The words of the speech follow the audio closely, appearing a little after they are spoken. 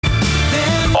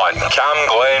Cam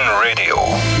Glen Radio.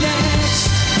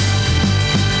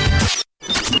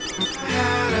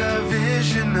 Had a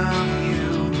vision of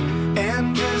you,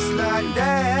 and just like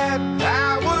that,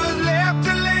 I was left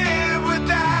to live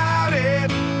without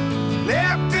it.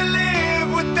 Left to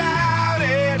live without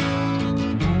it.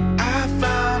 I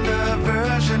found a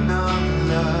version of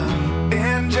love,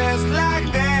 and just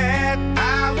like that,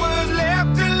 I was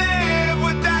left to live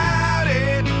without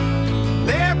it.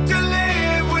 Left to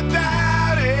live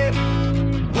without it.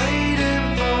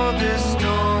 Waiting for this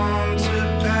storm to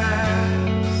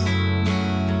pass.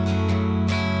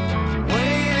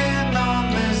 Waiting on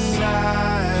this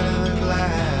side of the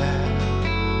glass.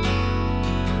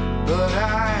 But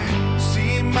I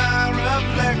see my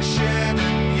reflection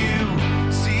in you.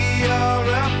 See your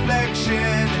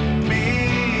reflection in me.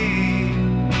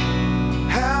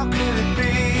 How could it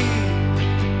be?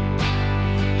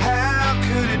 How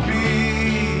could it be?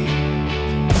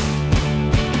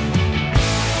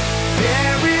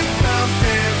 There is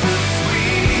something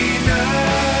between us,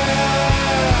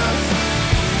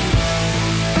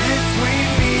 between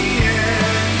me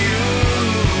and you.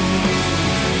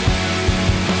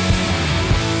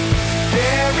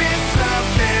 There is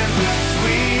something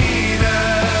between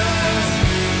us.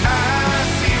 I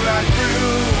see right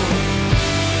through.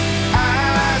 I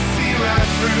see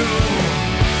right through.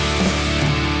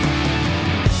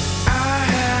 I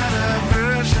had a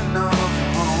version of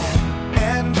home,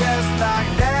 and just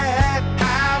like that,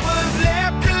 I was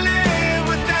left to live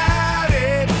without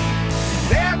it.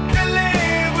 Left to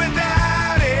live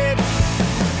without it.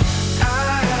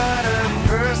 I had a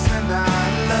person I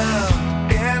loved,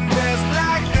 and just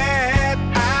like that,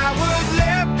 I was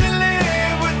left to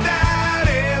live without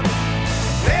him.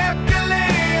 Left to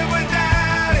live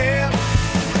without him.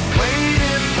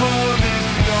 Waiting for this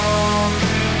storm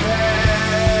to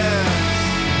pass.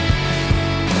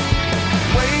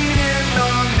 Waiting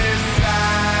on this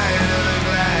side of the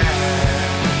glass.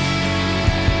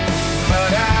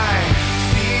 But I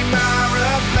see my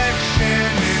reflection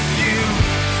in you.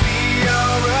 See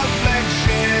your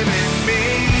reflection in me.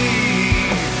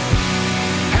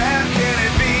 How can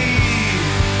it be?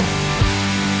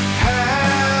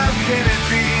 How can it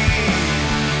be?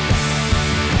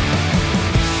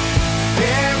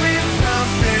 There is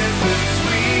something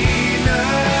between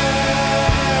us,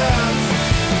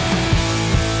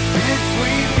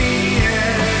 between me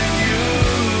and you.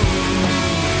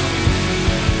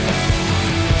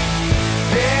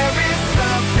 There is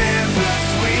something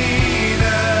between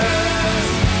us.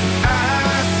 I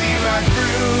see right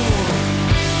through.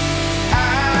 I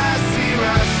see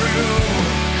right through.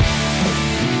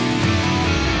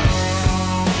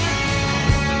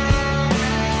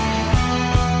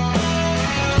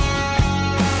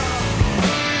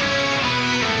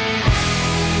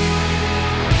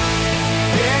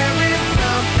 There is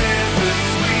something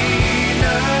between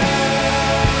us,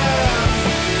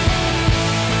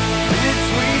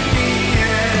 between me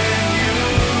and you.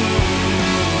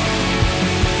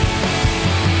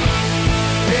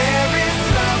 There is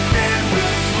something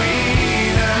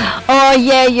between us. Oh,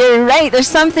 yeah, you're right. There's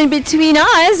something between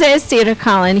us. It's Sarah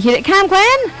Cullen here at Cam Glen. I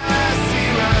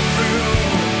see right through.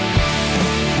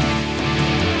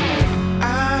 I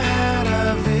had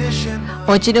a vision.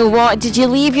 Oh, do you know what? Did you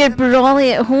leave your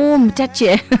brolly at home? Did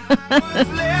you? Was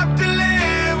left to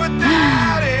live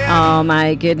without it. Oh,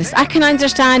 my goodness. I can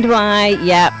understand why.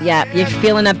 Yep, you're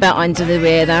feeling a bit under the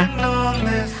weather. On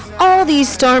this All these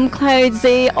storm clouds,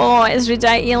 oh, it's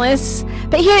ridiculous.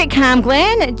 But here at Cam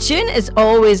Glen, June is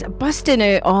always busting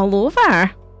out all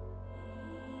over.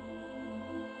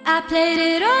 I played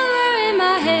it over in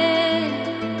my head,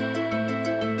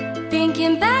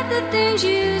 thinking about the things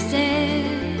you said.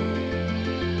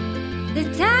 The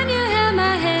time you held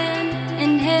my hand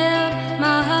and held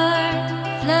my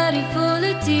heart, flooded full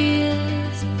of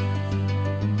tears.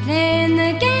 Playing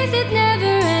the games that never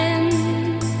end,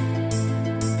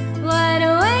 wide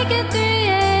awake at 3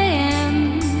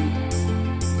 a.m.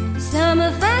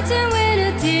 Summer fights and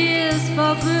winter tears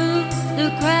fall through the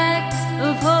cracks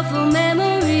of hopeful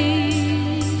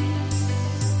memories.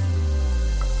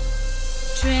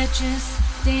 Treacherous,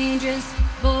 dangerous,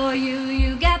 boy,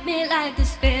 you got me like the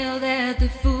spell that the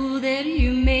fool that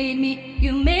you made me.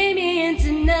 You made me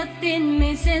into nothing,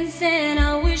 made sense, and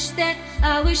I wish that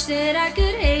I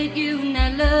could hate you,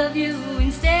 not love you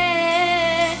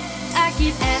instead. I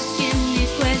keep asking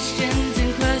these questions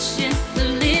and crushing the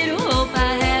little hope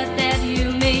I have that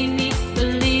you made me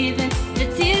believe in. The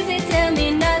tears they tell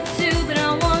me not to, but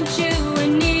I want you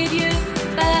and need you.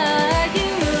 But you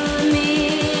ruin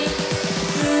me,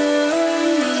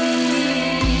 ruin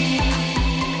me.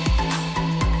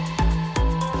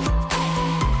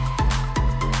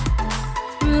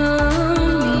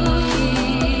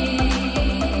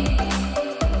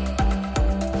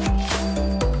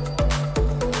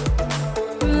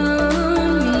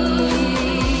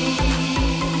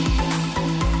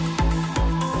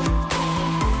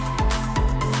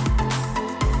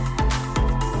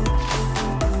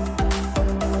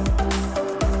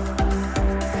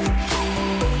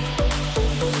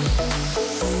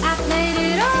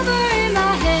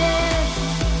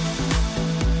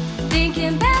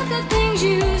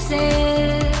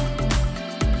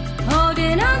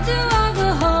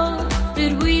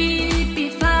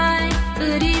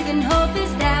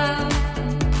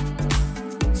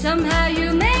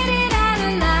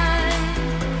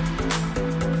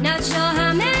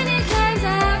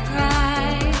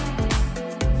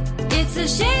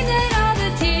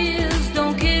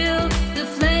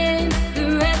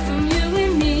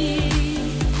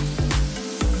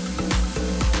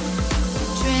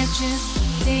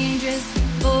 wretched, dangerous.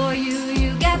 Boy,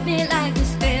 you got me like a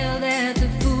spell. That the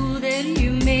fool that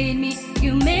you made me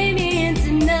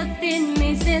into nothing,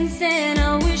 made sense. And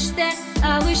I wish that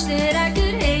I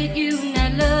could hate you,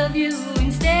 not love you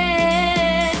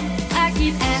instead. I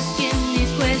keep asking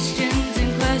these questions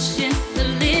and crushing the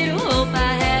little hope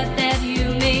I have that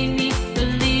you made me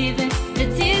believe in. The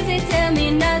tears they tell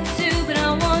me not to, but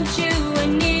I want you, I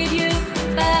need you,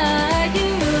 by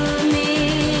you and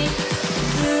me.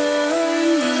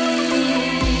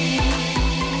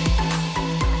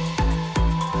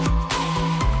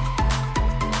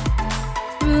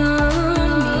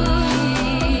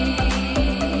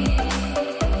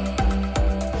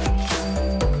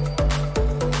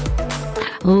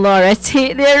 Laura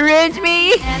Tate there, ruined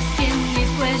me. Asking these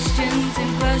questions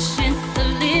and crushing the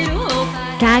little hope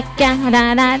I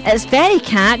have. It's very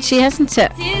catchy, isn't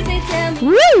it? Tears they tell me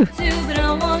Woo! not to, but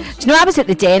I want Do you know I was at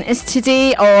the dentist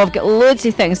today? Oh, I've got loads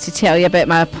of things to tell you about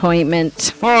my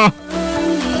appointment. Oh.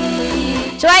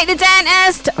 Do you like the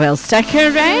dentist? Well, stick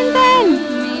around then.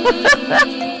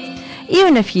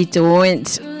 Even if you don't,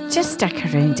 just stick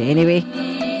around anyway.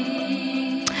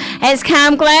 It's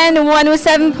Cam Glen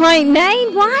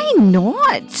 107.9. Why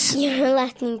not? You're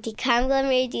listening to Camglen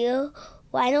Radio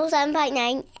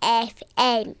 107.9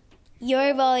 FM.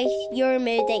 Your voice, your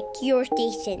music, your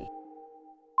station.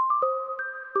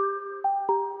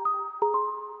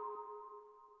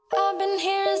 I've been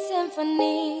hearing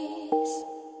symphonies.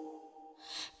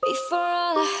 Before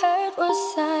all I heard was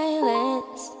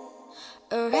silence.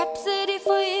 A rhapsody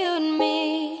for you and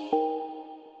me.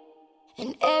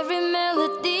 And every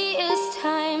melody is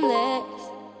timeless.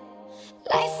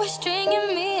 Life was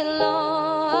stringing me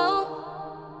along.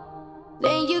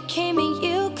 Then you came and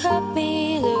you cut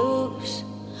me loose.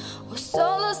 Was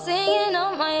solo singing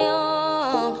on my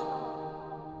own.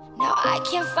 Now I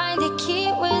can't find a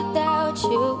key without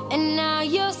you. And now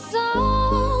your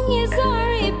song is on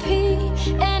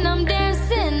repeat. And I'm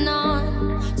dancing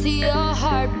on to your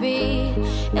heartbeat.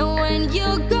 And when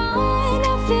you're gone,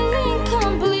 I feel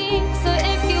incomplete. So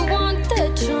if you want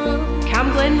the truth, Cam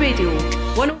Glen Radio.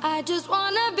 I just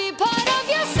wanna be part of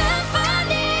your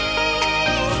symphony.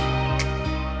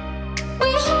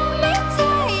 We hold me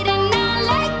tight and not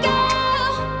let go.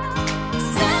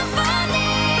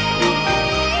 Symphony,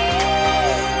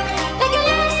 like a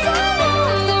love song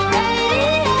on the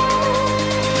radio.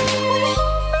 We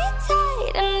hold me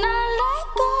tight and not let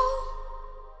go.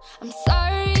 I'm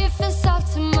sorry if it's all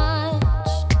too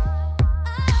much,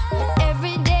 but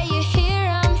every day you're here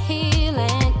I'm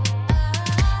healing.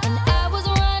 And I was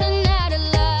running out of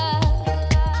luck.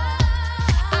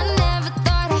 I never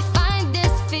thought I'd find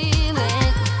this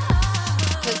feeling.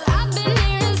 'Cause I've been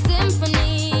hearing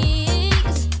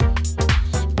symphonies.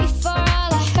 Before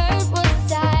all I heard was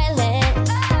silence.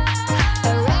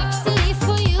 A rhapsody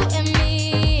for you and me.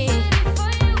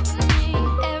 And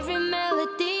every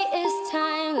melody is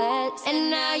timeless. And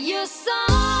now your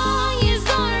song is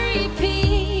on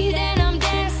repeat. And I'm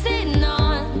dancing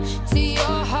on to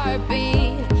your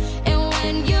heartbeat. And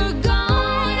when you're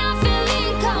gone, I feel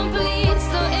incomplete.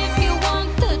 So if you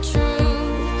want the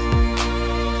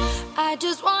truth, I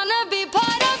just wanna be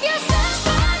part of your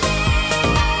symphony.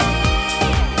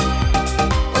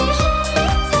 We hold me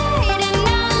tight and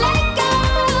not let go.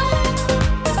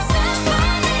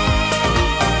 Symphony,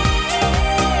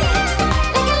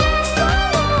 like a love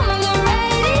song on the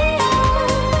radio.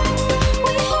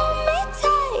 We hold me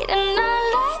tight and not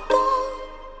let go.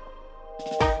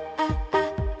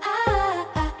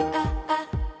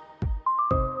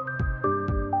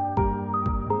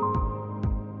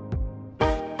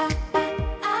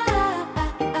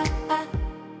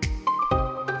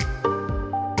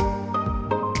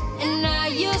 And now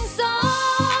your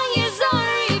song is on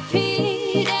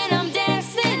repeat. And I'm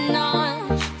dancing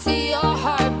on to your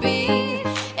heartbeat.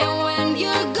 And when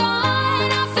you're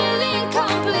gone, I feel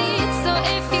incomplete. So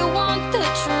if you want the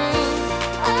truth,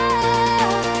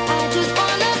 I just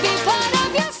wanna be part of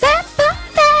your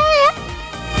symphony.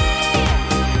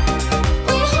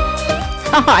 We hold me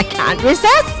Oh, I can't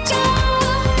resist. tight.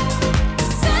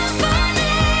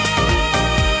 Symphony,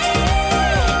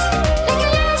 like a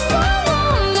love song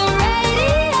on the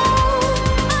radio.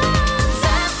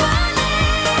 Symphony,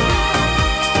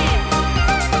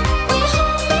 we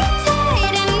hold me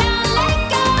tight and not let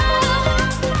go.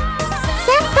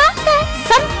 Symphony.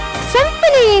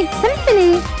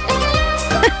 Like a love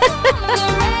song on the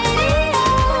radio.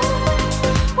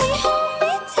 We hold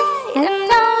me tight and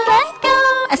not let go.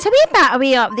 It's a wee bit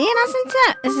away up there, isn't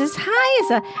it? It's as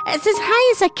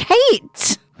high as a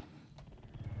kite.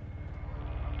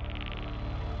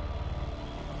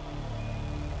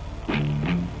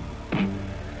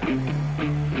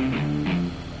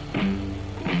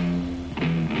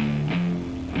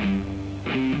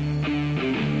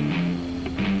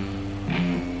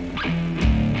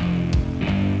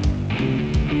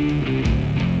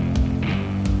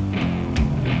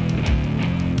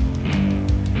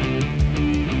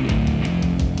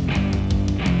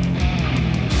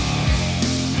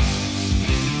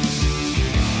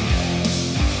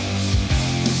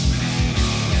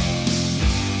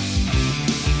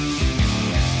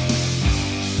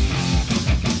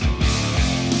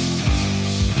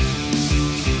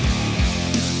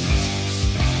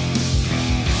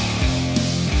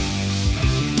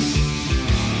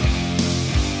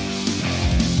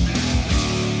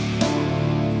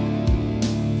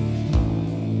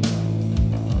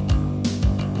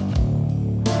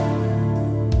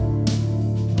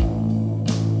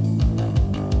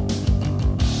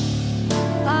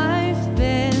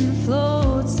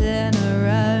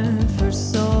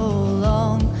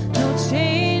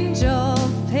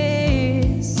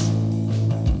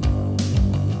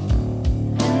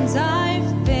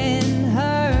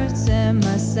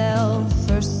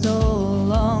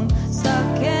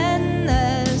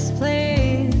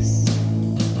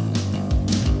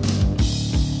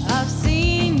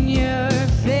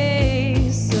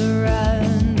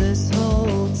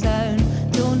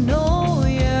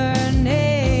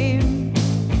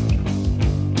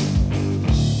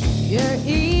 You're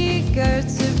eager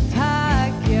to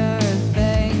pack your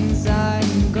things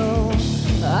and go.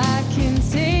 I can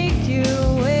take you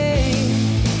away.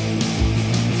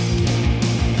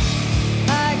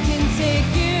 I can take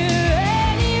you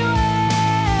anywhere.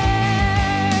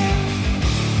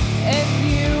 If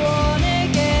you wanna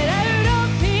get out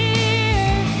of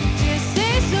here, just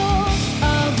say so.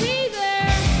 I'll be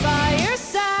there by your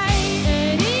side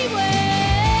anywhere.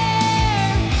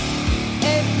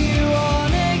 If you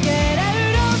wanna get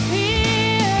out of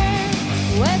here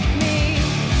with me.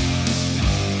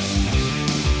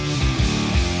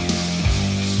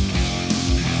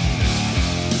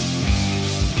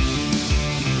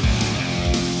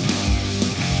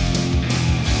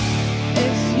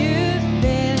 If you've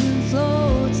been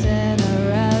floating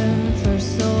around for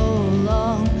so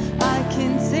long, I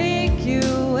can take you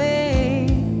away.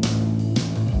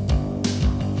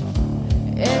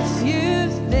 If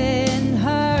you've been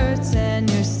hurting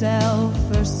yourself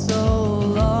for so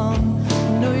long,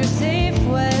 know you're safe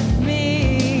with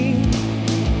me.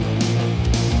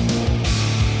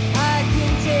 I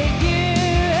can take you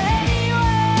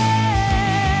anywhere.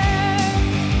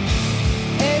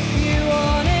 If you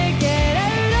wanna get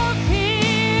out of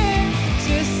here,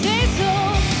 just say so.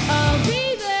 I'll be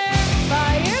there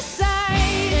by your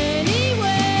side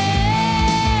anywhere.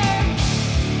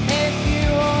 If you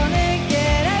wanna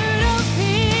get out of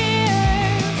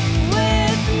here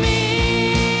with me.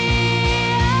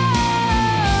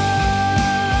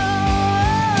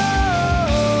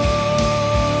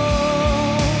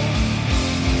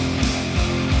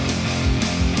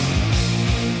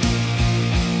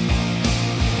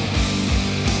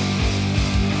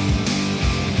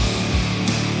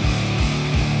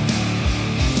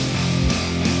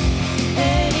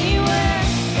 Anywhere,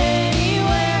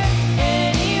 anywhere,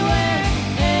 anywhere,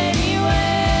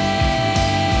 anywhere.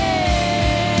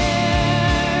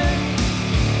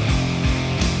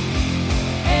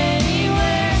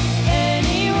 Anywhere,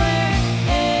 anywhere,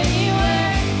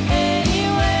 anywhere,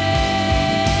 anywhere.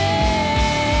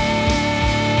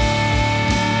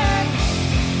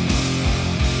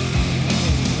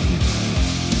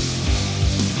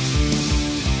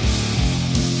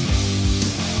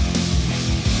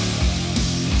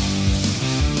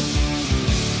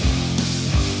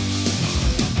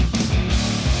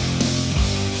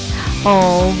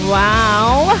 Oh,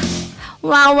 wow.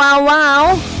 Wow, wow,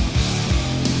 wow.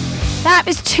 That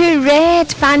was Too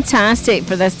Red. Fantastic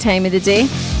for this time of the day.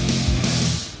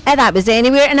 And that was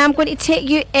Anywhere, and I'm going to take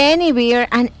you anywhere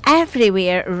and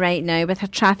everywhere right now with a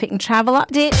traffic and travel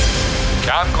update.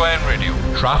 Cam Glen Radio,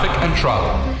 traffic and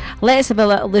travel. Let's have a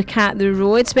little look at the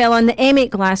roads. Well, on the M8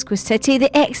 Glasgow City,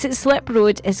 the exit slip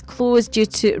road is closed due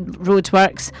to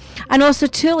roadworks, and also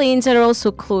 2 lanes are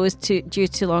also closed due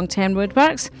to long-term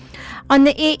roadworks. On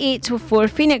the A804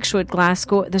 Phoenix Road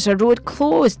Glasgow, there's a road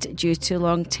closed due to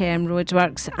long-term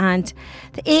roadworks, and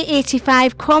the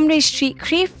A85 Comrie Street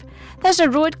Crieff, there's a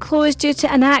road closed due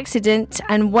to an accident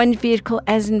and 1 vehicle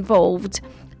is involved.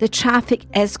 The traffic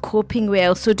is coping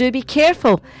well, so do be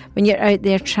careful when you're out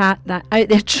there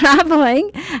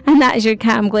travelling. And that is your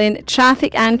Cam Glen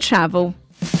traffic and travel.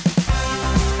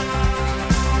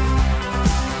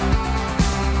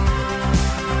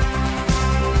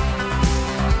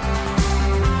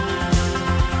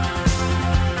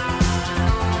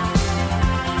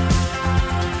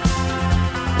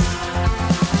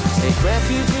 Take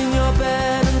refuge in your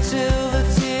bed until the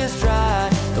tears dry.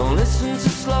 Don't listen to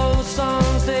slow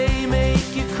songs, they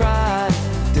make you cry.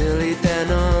 Delete their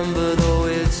number, though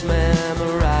it's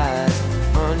memorized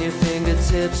on your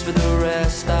fingertips for the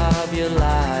rest of your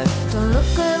life. Don't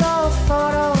look at old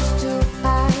photos to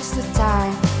pass the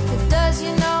time. It does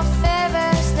you no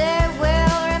favors, they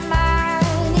will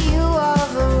remind you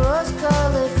of a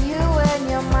rose-colored view in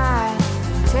your mind.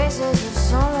 Traces of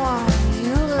someone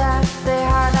you left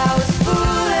behind. I was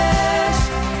foolish,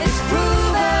 it's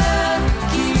proven.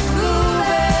 Keep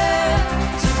moving,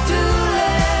 to-do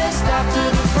list after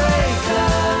the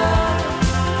breakup.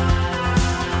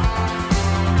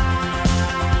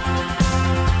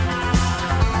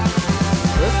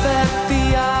 Perfect the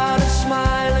art of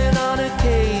smiling on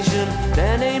occasion.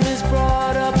 Their name is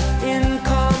brought up in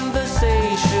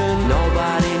conversation.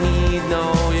 Nobody need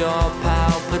know your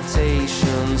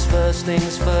palpitations. First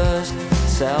things first,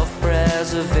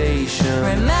 self-preservation.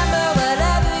 Remember,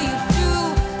 whatever you do,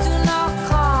 do not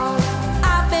call.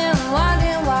 I've been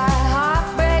wondering why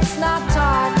heartbreak's not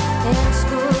taught in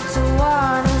school. To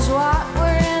warn is what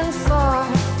we're in for.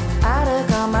 I'd have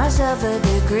got myself a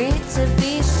degree to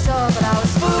be sure, but I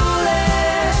was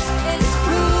foolish. It's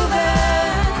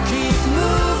proven. Keep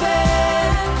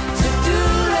moving, to-do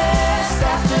list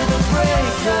after the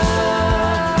breakup.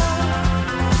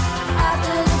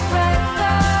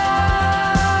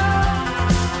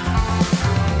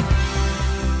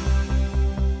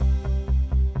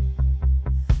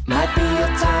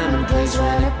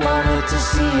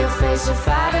 face. If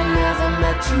I'd have never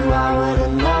met you, I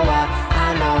wouldn't know what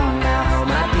I know now.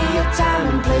 Might be a time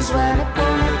and place when it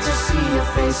won't hurt to see your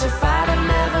face. If I'd have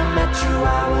never met you,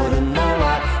 I wouldn't know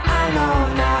what I know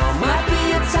now. Might be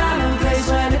a time and place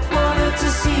when it won't hurt to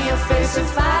see your face.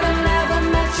 If I'd have never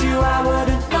met you, I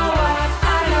wouldn't know what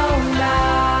I know now.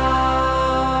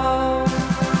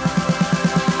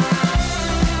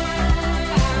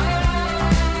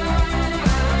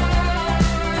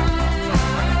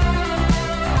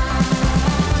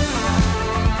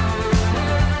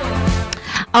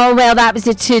 Oh, well, that was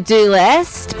a to-do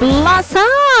list.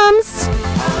 Blossoms!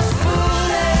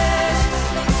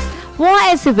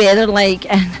 What is the weather like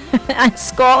in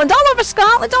Scotland? All over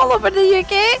Scotland, all over the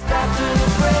UK.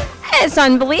 It's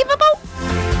unbelievable.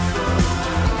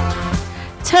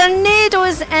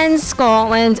 Tornadoes in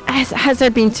Scotland. Has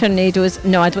there been tornadoes?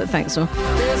 No, I don't think so.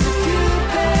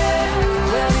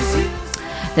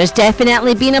 There's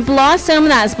definitely been a blossom.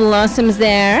 That's blossoms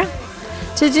there.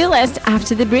 To-do list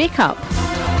after the breakup.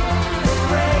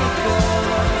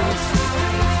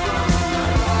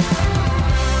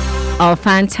 Oh,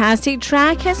 fantastic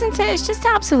track, isn't it? It's just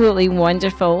absolutely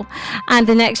wonderful. And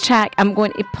the next track I'm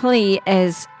going to play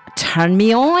is Turn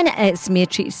Me On. It's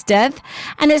Matrix Div,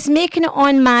 and it's Making It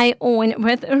On My Own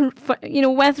with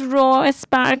Ross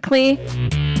Barkley.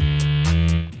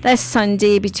 This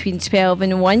Sunday between 12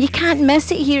 and 1. You can't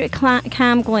miss it here at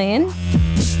Cam Glen.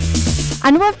 I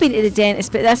know I've been to the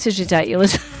dentist, but this is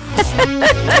ridiculous.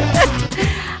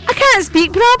 I can't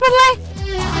speak properly.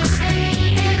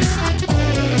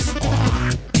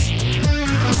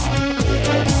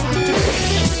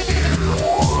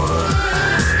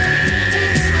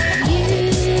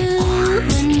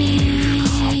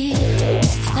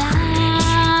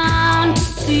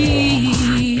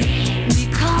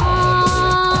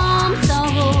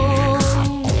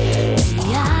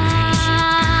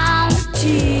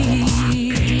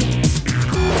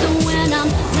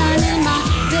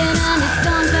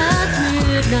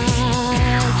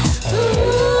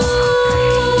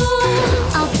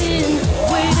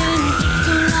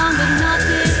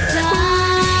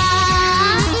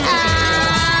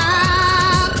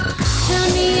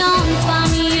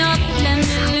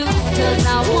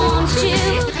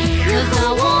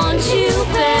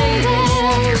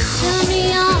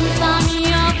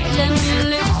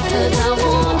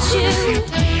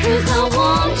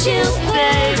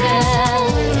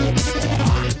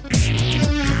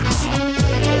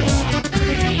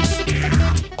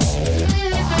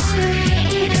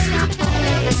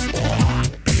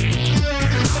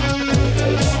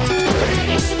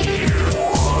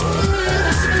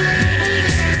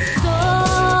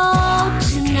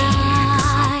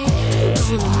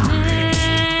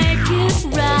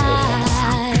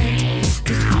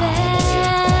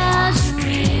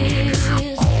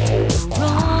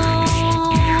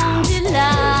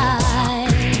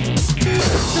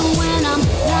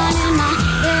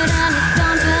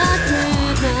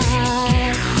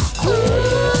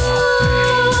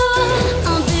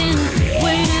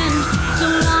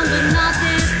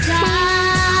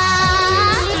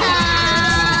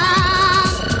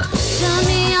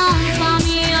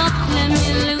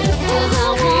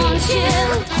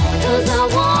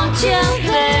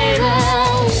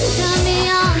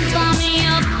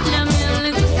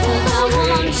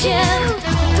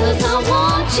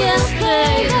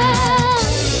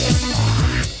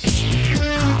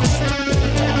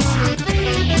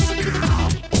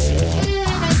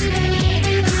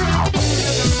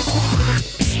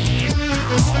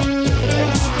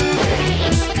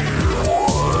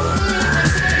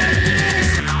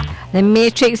 The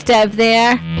Matrix Div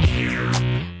there.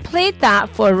 Played that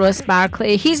for Ross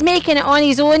Barkley. He's making it on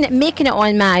his own, making it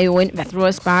on my own with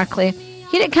Ross Barkley.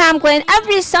 Here at Cam Glen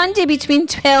every Sunday between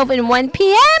 12 and 1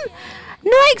 p.m.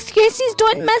 No excuses,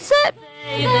 don't miss it.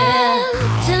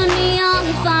 Turn me on,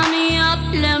 fire me up,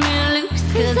 let me loose,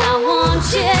 'cause I want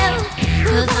you,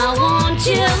 'cause I want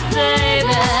you,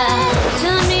 baby.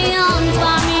 Turn me on,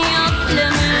 fire me up,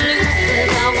 let me loose,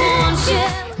 'cause I want you.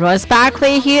 Ross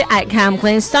Barkley here at Cam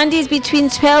Glen, Sundays between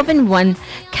 12 and 1.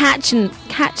 Catch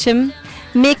him,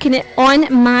 making it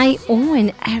on my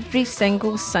own every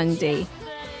single Sunday.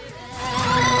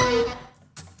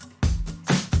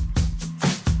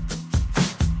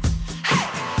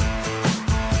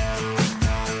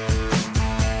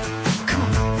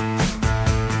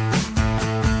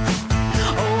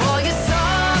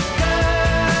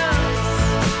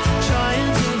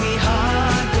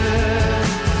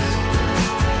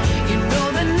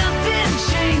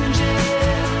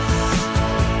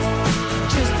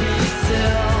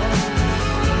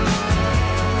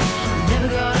 Never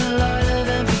gonna lie.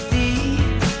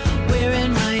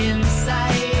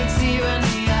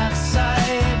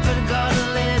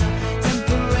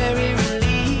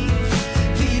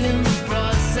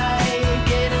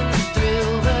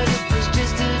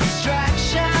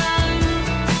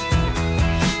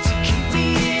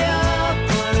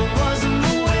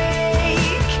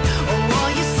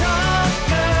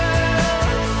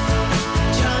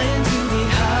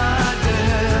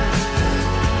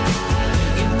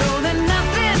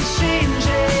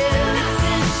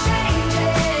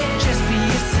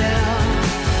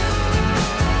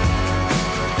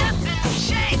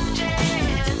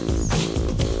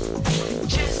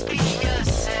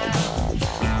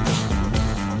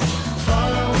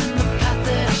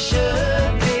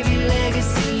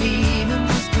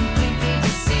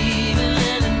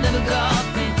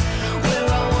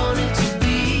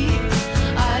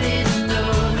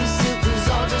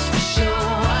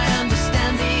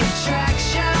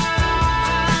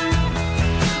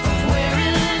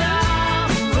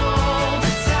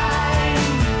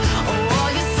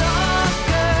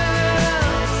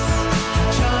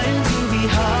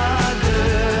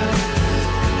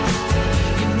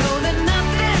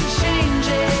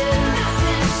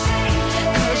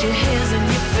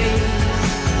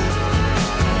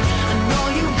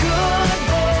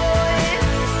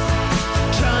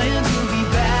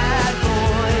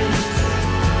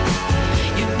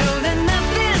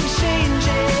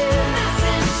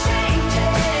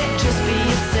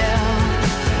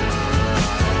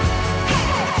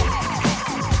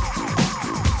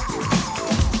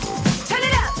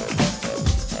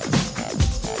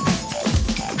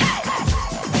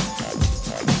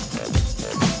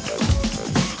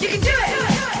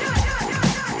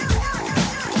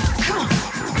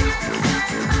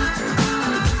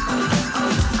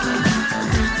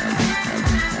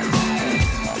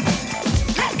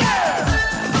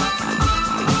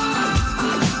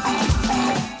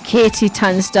 Katie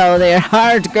Tunstall there,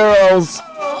 Hard Girls.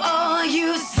 Oh,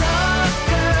 you soft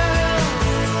girls,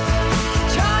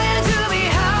 trying to be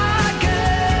hard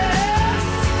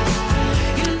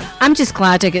girls. I'm just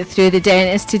glad I got through the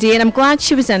dentist today, and I'm glad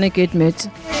she was in a good mood.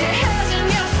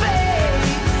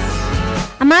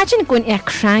 Imagine going to a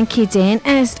cranky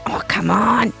dentist. Oh, come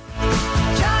on.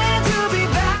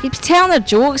 You'd be telling her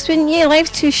jokes, wouldn't you?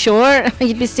 Life's too short.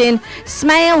 You'd be saying,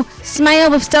 smile,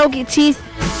 smile, we've still got teeth.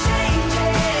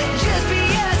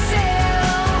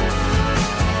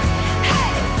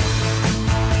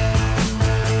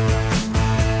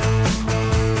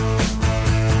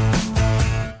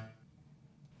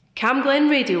 Camglen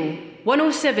Radio,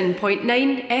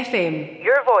 107.9 FM.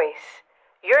 Your voice,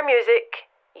 your music,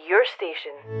 your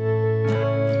station.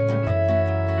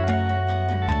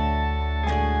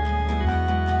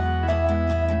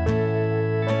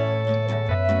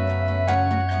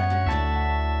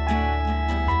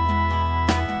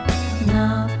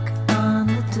 Knock on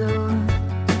the door.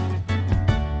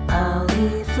 I'll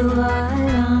leave the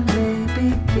light on, baby.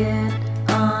 Get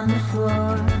on the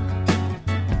floor.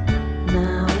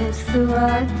 Now it's the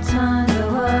right time,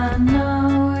 though I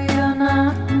know you're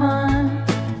not mine.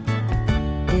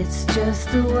 It's just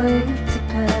a way to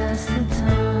pass the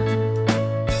time.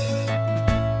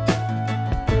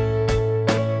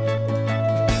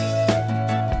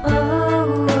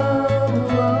 Oh, oh,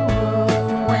 oh,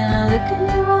 oh. When I look in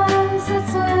your eyes,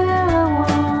 that's where I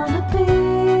wanna be.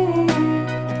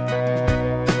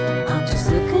 I'm just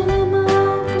looking at my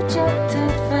own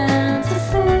projected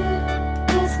fantasy.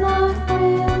 It's not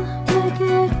real, make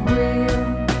it real.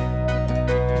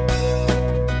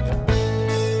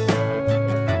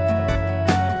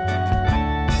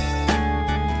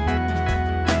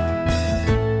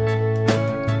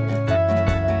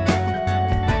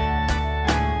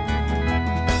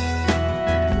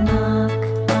 Knock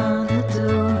on the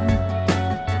door.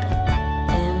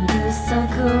 In this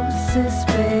psychosis,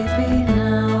 baby,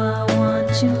 now I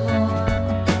want you more.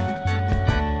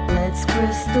 Let's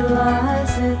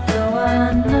crystallize it, though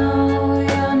I know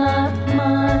you're not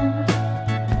mine.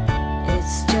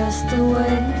 It's just a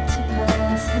way to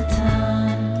pass the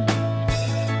time.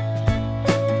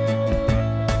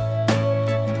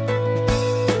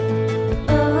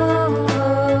 Oh, oh,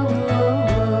 oh,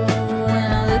 oh. When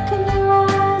I look in your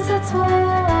eyes, that's where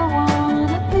I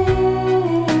wanna be.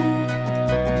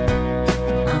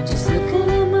 I'm just looking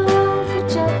at my own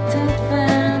projected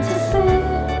fantasy.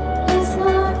 It's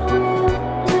not real,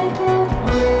 make it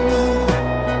real.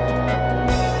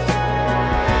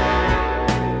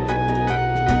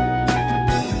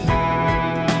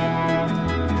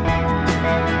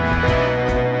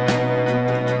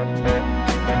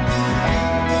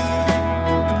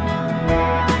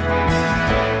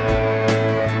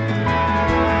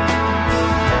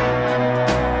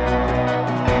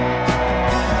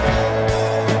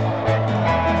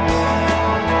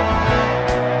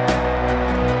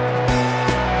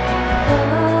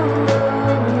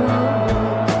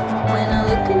 When I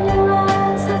look in your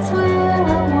eyes, that's where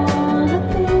I wanna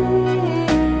be.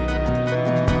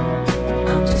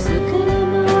 I'm just looking at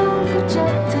my own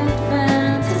projected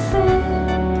fantasy.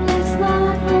 It's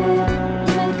not real,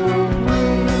 make it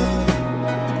real.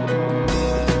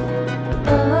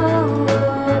 Oh, oh,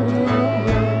 oh,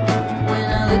 oh. When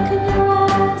I look in your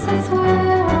eyes, that's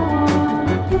where I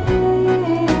wanna be.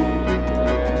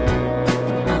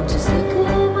 I'm just looking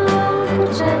at my own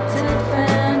projected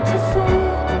fantasy.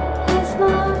 It's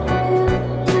not real,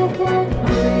 make it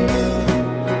real.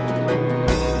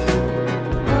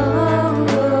 Oh,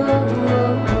 oh,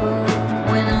 oh, oh.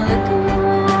 When I look in your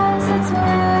eyes, that's where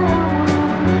I wanna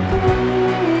be.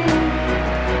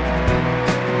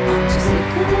 I'm just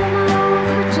looking at my own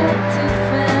projected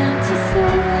fantasy.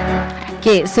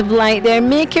 Gates of Light there,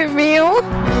 make it real.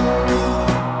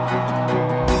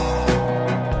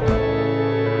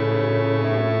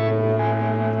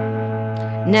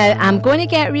 Now, I'm going to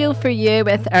get real for you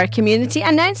with our community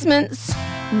announcements.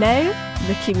 Now,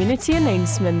 the community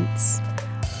announcements.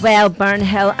 Well,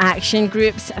 Burnhill Action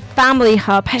Group's Family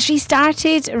Hub has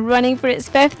restarted, running for its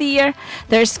 5th year.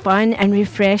 There's fun and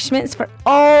refreshments for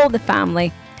all the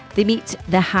family. They meet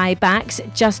the High Backs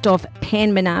just off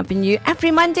Penman Avenue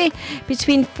every Monday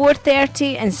between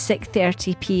 4:30 and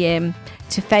 6:30 p.m.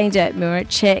 To find out more,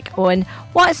 check on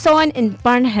What's On in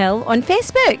Burnhill on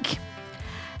Facebook.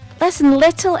 Listen,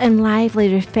 Little and Lively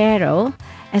Referral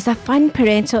is a fun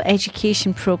parental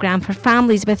education programme for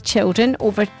families with children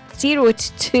over 0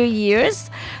 to 2 years.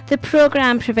 The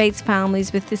programme provides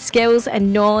families with the skills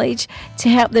and knowledge to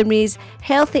help them raise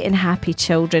healthy and happy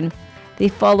children. They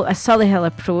follow a Solihull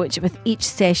approach, with each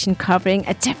session covering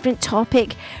a different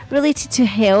topic related to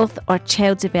health or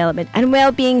child development and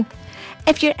well-being.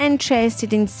 If you're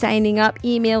interested in signing up,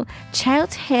 email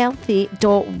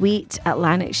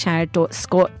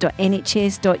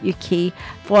childhealthy.wait@lanarkshire.scot.nhs.uk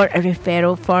for a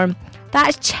referral form.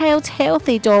 That's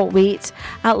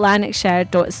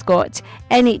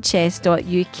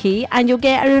childhealthy.wait@lanarkshire.scot.nhs.uk, and you'll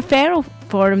get a referral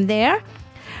form there.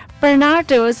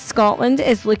 Bernardo's Scotland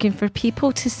is looking for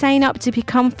people to sign up to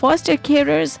become foster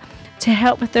carers to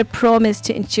help with their promise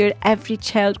to ensure every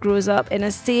child grows up in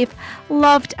a safe,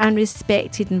 loved and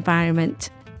respected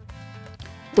environment.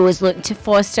 Those looking to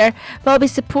foster will be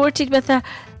supported with a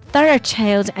thorough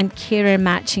child and carer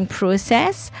matching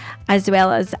process, as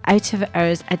well as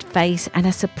out-of-hours advice and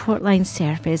a support line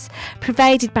service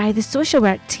provided by the social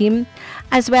work team,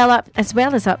 as well as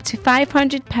up to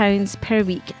 £500 per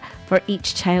week for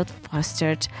each child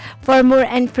fostered. For more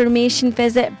information,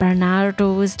 visit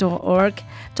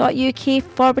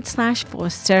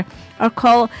bernardos.org.uk/foster or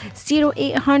call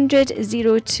 0800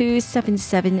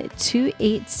 0277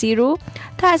 280.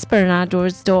 That's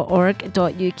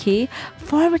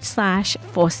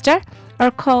bernardos.org.uk/foster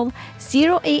or call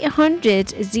 0800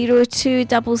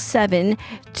 0277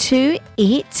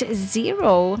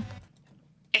 280.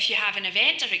 If you have an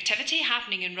event or activity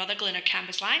happening in Rutherglen or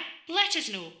Cambuslang, let us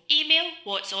know. Email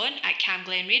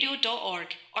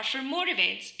whatson@camglenradio.org, or for more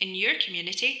events in your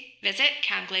community, visit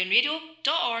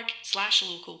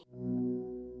camglenradio.org/local.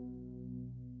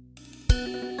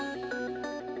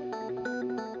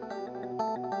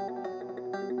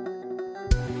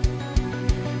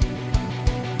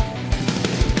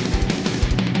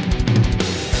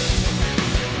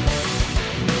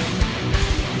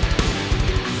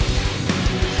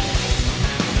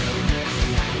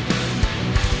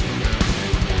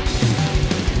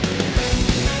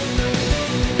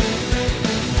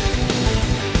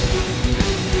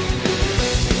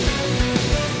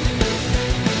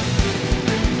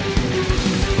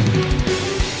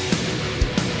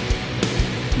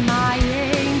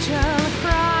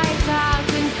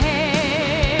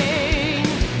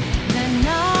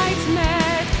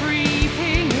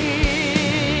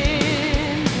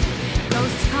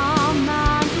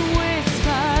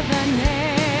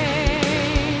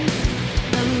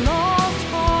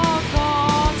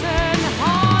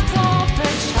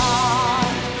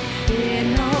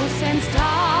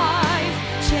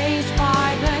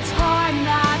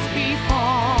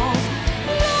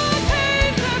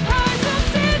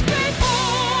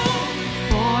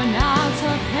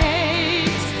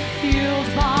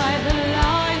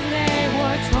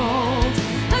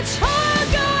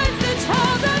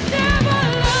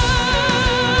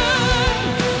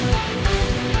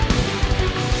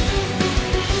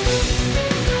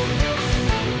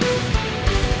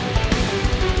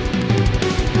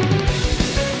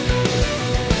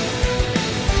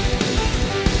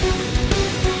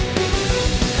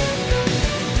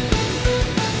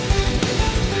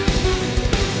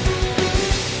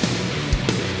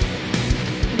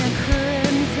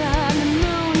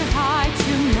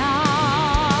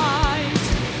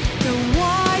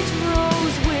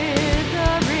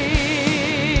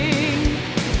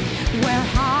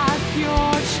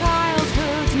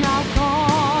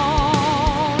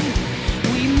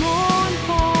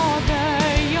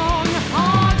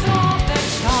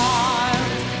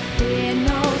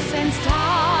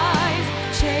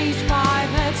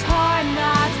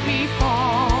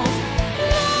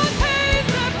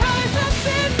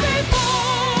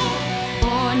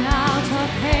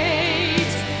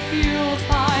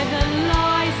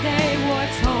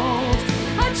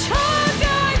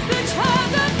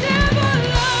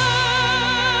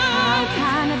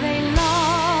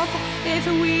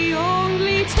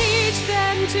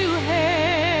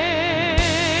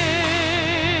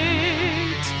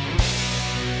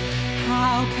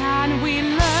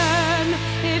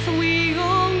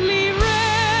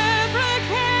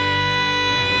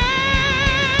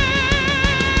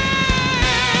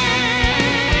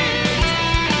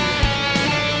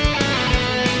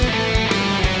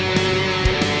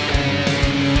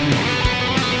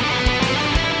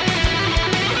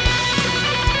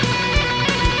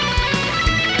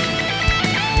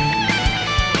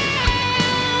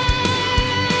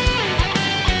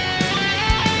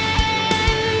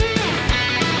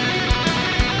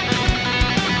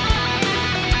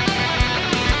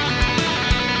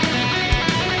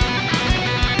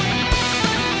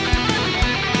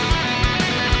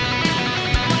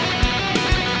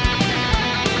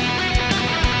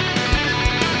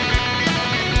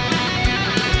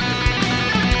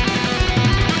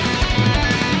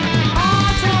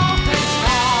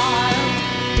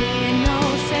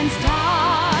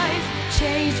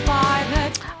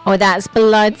 Oh, that's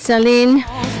Blood, Celine.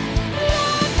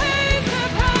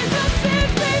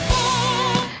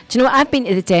 Do you know what? I've been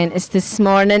to the dentist this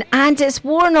morning and it's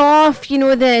worn off, you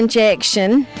know, the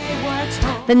injection.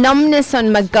 The numbness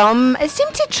on my gum, it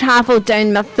seemed to travel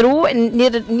down my throat and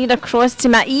near across to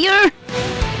my ear.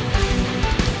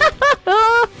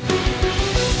 I'm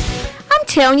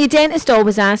telling you, dentists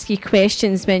always ask you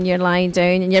questions when you're lying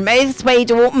down and your mouth's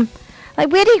wide open. Like,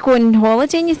 where are you going on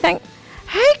holiday? And you think,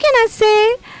 how can I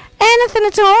say anything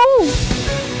at all?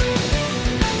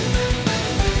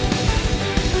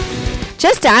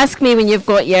 Just ask me when you've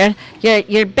got your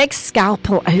big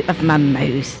scalpel out of my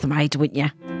mouth, why don't you?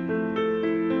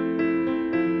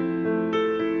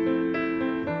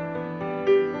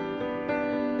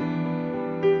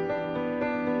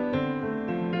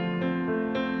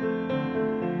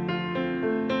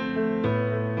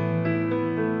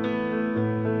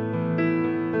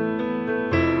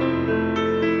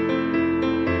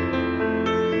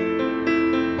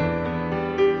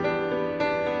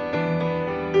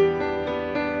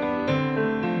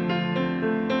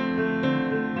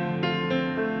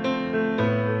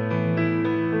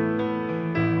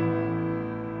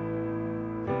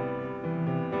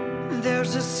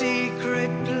 There's a secret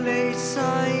place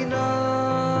I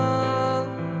know,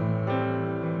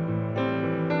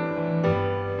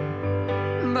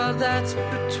 but that's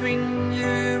between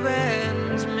you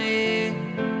and me.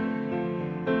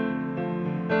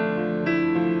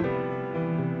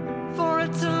 For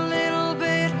it's a little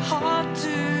bit hard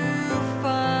to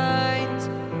find,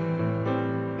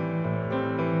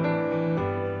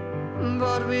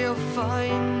 but we'll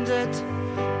find it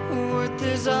with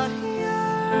desire.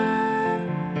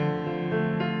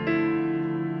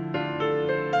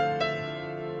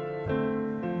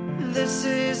 This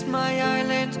is my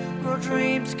island where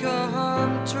dreams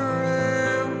come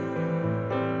true,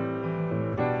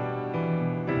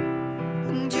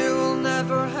 and you will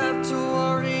never have to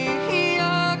worry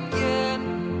again.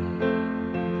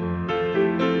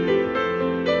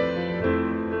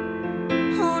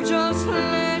 Oh, just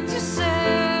let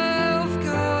yourself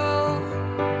go.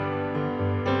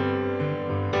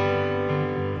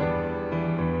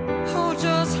 Oh,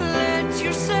 just let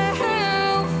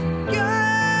yourself go.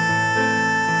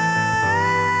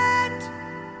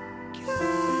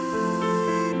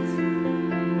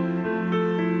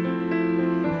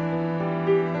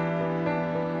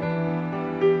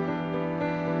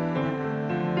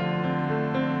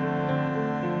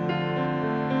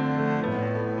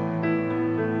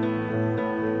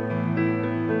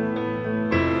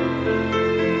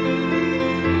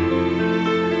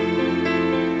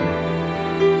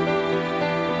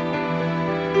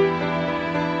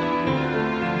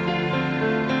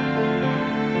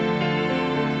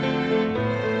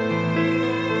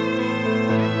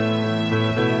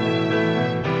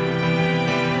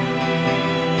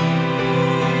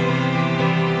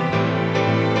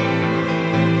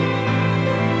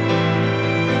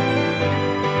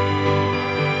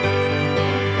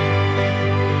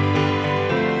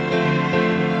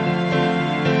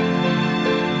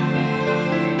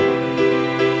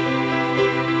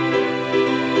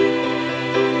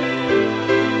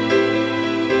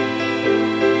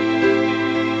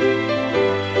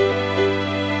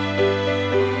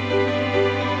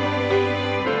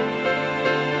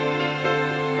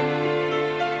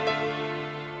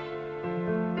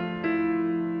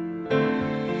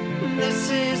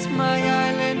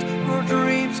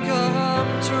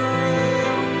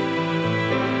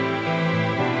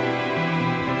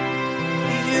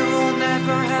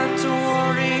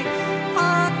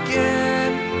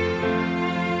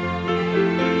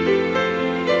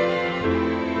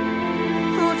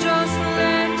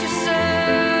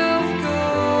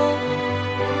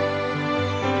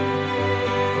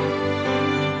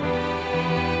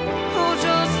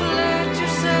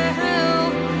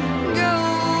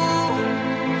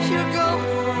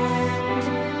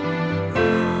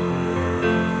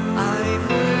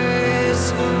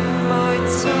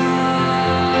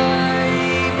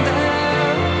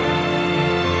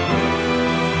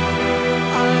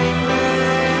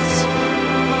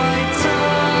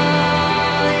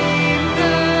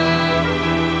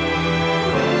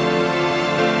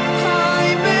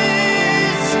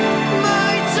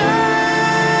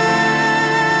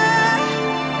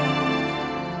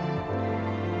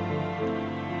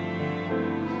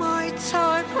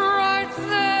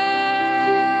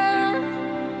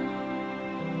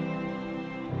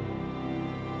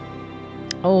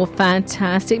 Oh,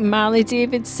 fantastic. Marley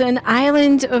Davidson,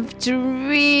 Island of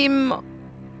Dream.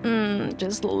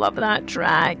 Just love that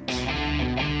track.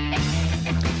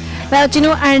 Well, do you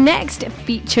know our next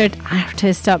featured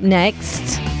artist up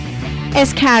next?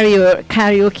 It's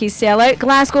karaoke sellout.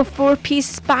 Glasgow 4-piece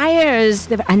Spires.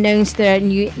 They've announced their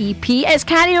new EP. It's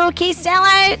karaoke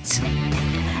sellout.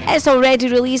 It's already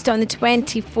released on the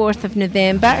 24th of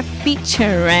November,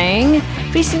 featuring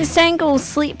recent singles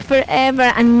Sleep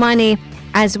Forever and Money,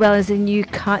 as well as a new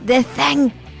cut, The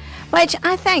Thing, which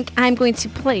I think I'm going to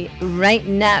play right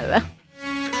now.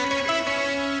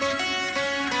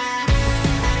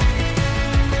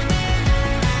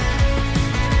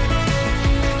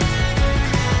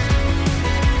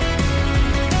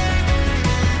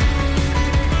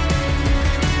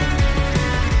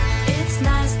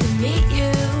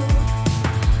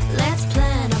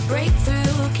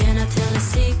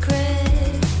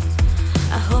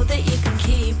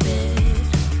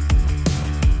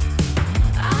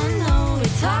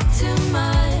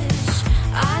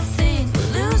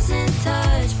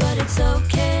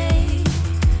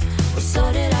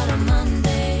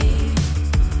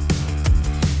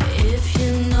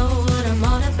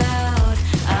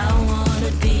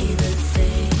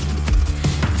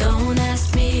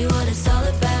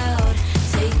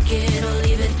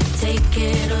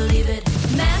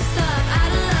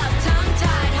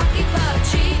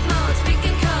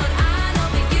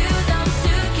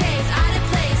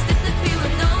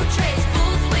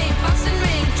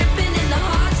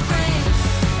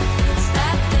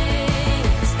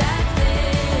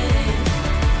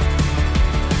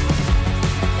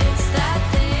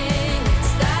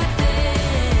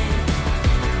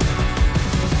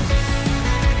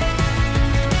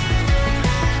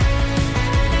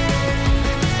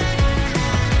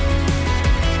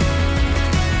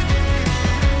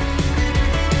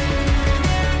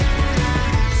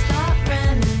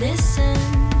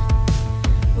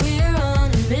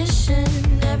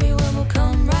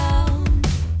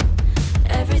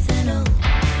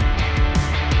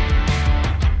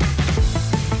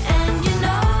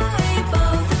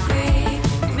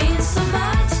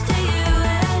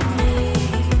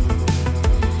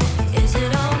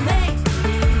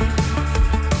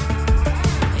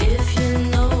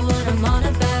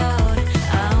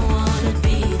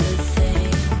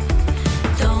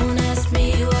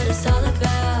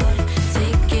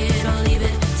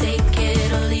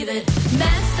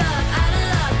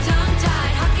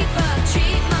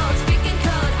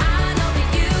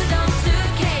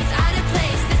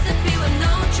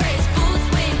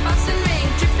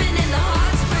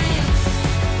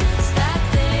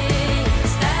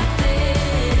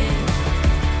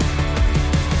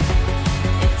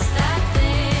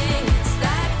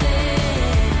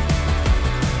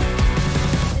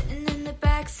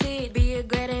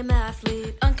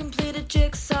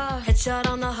 Shot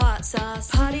on the hot sauce.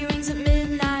 Party rings at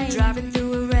midnight. Driving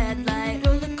through a red light.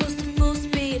 Roller coaster full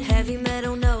speed. Heavy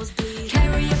metal nosebleed.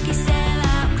 Karaoke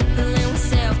sellout. Crippling with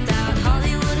self-doubt.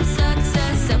 Hollywood and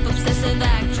success. Self-obsessive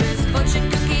actress. Fortune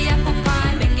cookie, apple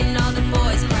pie. Making all the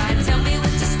boys cry. Tell me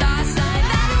what your star sign.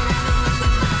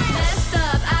 Messed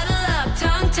up, out of luck.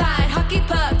 Tongue-tied. Hockey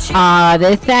puck.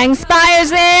 The Thing Spires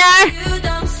there.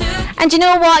 And you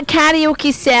know what?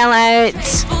 Karaoke sellout.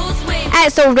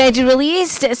 It's already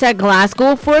released. It's a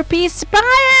Glasgow 4-piece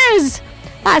Spires.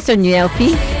 That's their new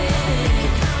LP.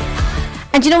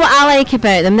 And you know what I like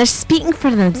about them? They're speaking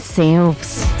for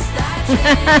themselves.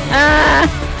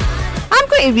 I'm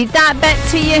going to read that bit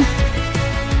to you.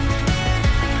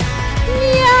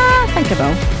 Yeah,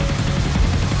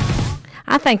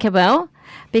 I think I will.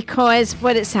 Because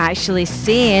what it's actually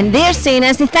saying, they're saying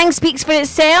is The Thing speaks for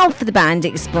itself, the band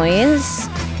explains.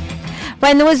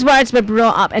 When those words were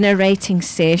brought up in a writing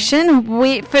session,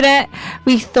 wait for it,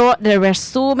 we thought there were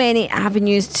so many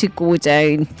avenues to go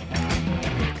down.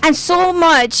 And so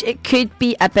much it could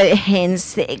be about,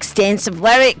 hence the extensive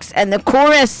lyrics in the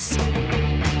chorus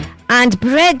and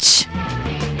bridge.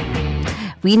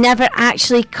 We never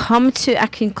actually come to a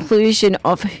conclusion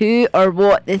of who or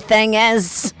what the thing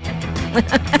is.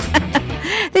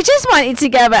 They just wanted to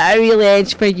give it a real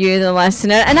edge for you, the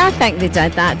listener, and I think they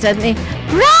did that, didn't they?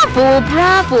 Bravo,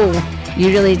 bravo! You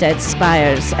really did,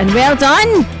 Spires, and well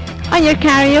done on your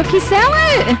karaoke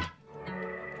sellout.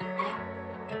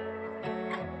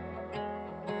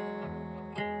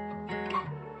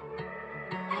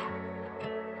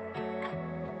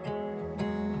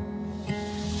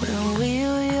 When we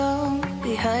were young,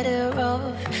 we had it rough.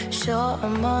 Short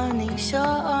on money, short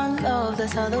on love.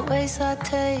 That's how the wayside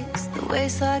takes, the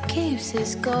wayside keeps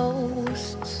its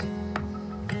ghosts.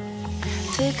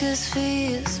 Thick as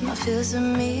fears, my fears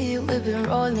and me, we've been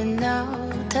rolling now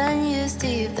 10 years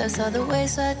deep. That's how the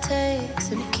wayside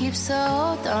takes, and it keeps a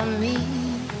hold on me.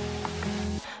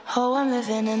 Oh, I'm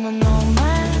living in a no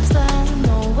man's land,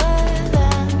 nowhere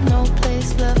land, no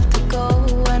place left to go.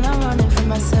 When I'm running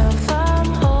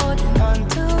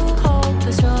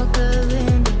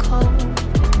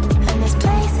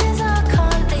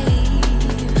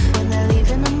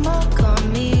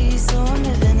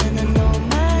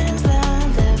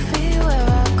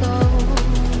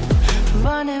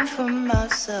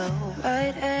myself.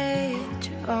 Right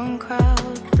age, wrong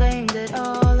crowd, blamed it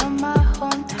all on my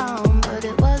hometown, but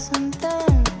it wasn't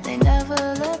them, they never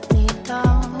let me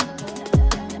down.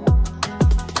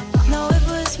 No, it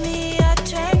was me, I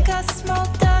drank, I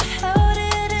smoked, I held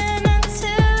it in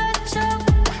until I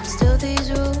choked. Still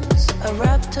these rules are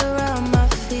wrapped around my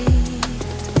feet.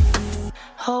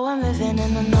 Oh, I'm living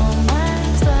in a no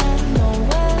man's land,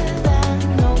 nowhere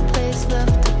land, no place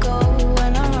left to go.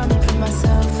 When I'm running from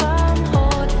myself, I'm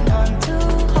holding on to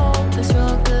hope, a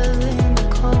struggle in the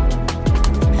cold.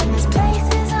 And there's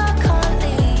places I can't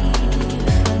leave,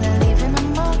 and they're leaving a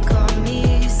mark on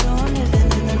me. So I'm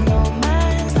living in a no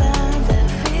man's land,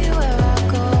 everywhere I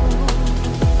go,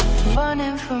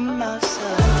 running from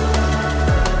myself.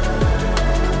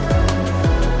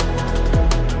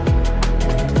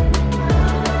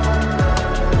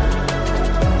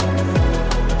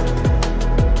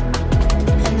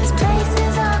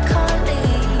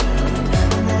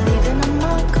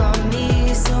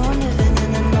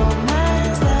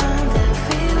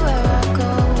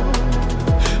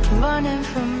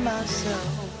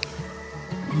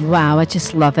 Wow, I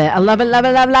just love it. I love it, love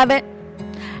it, love, love it.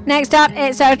 Next up,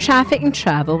 it's our traffic and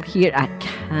travel here at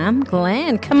Cam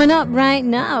Glen. Coming up right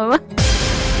now.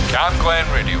 Cam Glen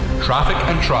Radio, traffic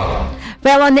and travel.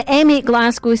 Well, on the M8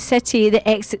 Glasgow City, the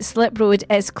exit Slip Road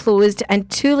is closed and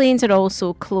 2 lanes are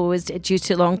also closed due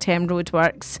to long-term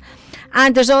roadworks.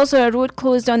 And there's also a road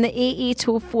closed on the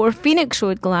A804 Phoenix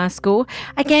Road, Glasgow,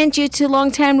 again due to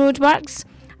long-term roadworks.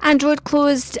 And road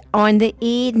closed on the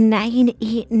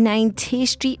A989 Tay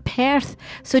Street, Perth.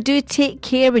 So do take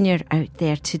care when you're out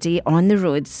there today on the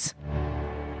roads.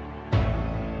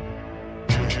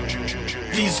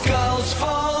 These girls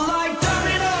fall like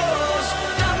dominoes,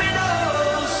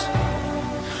 dominoes.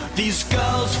 These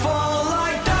girls fall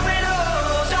like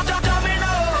dominoes,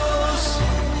 dominoes.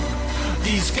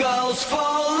 These girls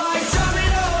fall like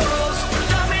dominoes,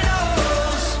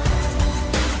 dominoes.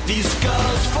 These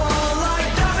girls fall like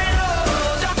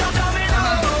dominoes, dominoes.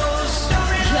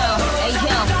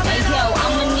 Hey yo,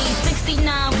 I'ma need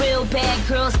 69 real bad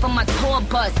girls for my tour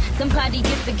bus. Somebody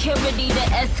get security to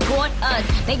escort us.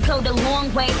 They go the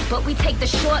long way, but we take the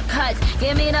shortcuts.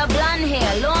 Give me the blonde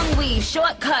hair, long weave,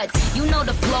 shortcuts. You know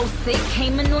the flow sick,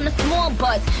 came in on a small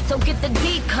bus. So get the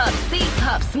D cup, C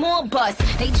cup, small bus.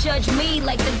 They judge me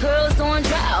like the girls on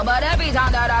trial, but every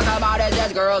time that I come out, it's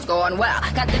just girls going well.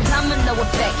 Got the domino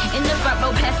effect in the front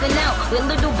row passing out. With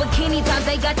little bikini tops,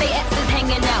 they got their asses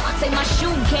hanging out. Say my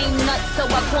shoe game nuts, so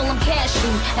I call them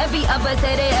cashews. Every other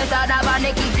city is out of my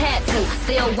Nicki tattoo.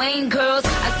 Still Wayne girls,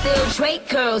 I still Drake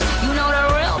girls. You know the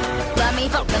real, let me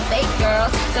fuck the fake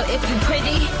girls. So if you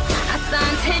pretty, I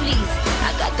sign titties.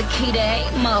 I got the key to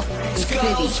 8 motherfucking These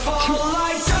girls fall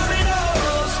like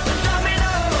dominoes,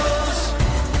 dominoes.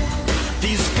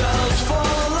 These girls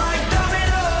fall like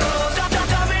dominoes,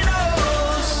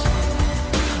 dominoes.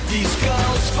 These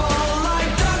girls fall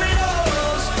like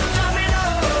dominoes,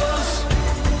 dominoes.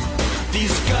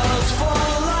 These girls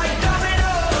fall like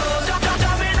dominoes,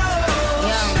 dominoes.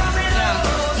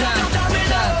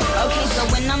 Okay, so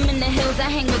when I'm in the hills, I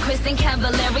hang with Kristen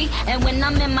Cavallari. And when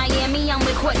I'm in Miami, I'm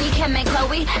with Courtney, Kim, and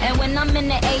Chloe. And when I'm in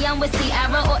the A, I'm with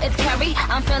Ciara or it's Carrie.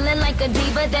 I'm feeling like a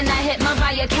diva, then I hit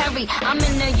Mariah Carey. I'm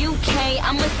in the UK,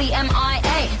 I'm with the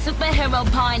MIA. Superhero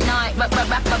by night, rapper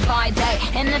by day.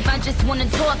 And if I just wanna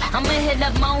talk, I'ma hit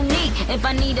up Monique. If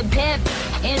I need a pep,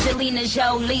 Angelina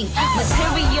Jolie.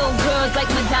 Material girls like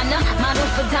Madonna, model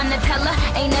for Donatella.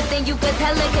 Ain't nothing you could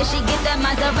tell her, cause she get that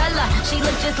mozzarella. She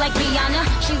look just like Rihanna,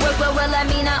 she work with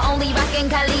Wilhelmina, only rockin'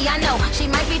 Galliano. She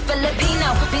might be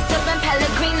Filipino, be sippin'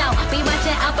 Pellegrino, be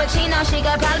watching Al Pacino, she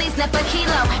could probably snap a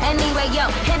kilo. Anyway, yo,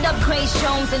 hit up Grace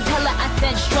Jones and tell her I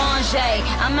said Strange.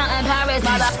 I'm out in Paris,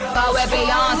 motherfucker, with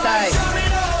Beyonce.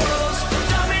 Dominoes,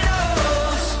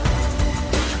 dominoes.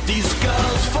 These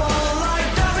girls fall like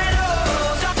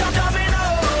dominoes,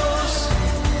 dominoes.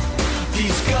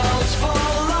 These girls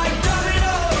fall like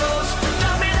dominoes,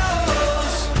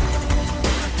 dominoes.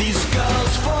 These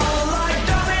girls fall like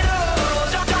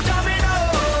dominoes, dominoes,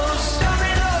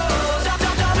 dominoes,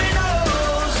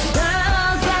 dominoes.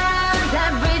 Girls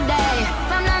every day,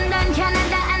 from London,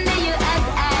 Canada, and the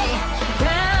USA.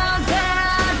 Girls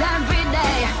every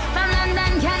day, from London,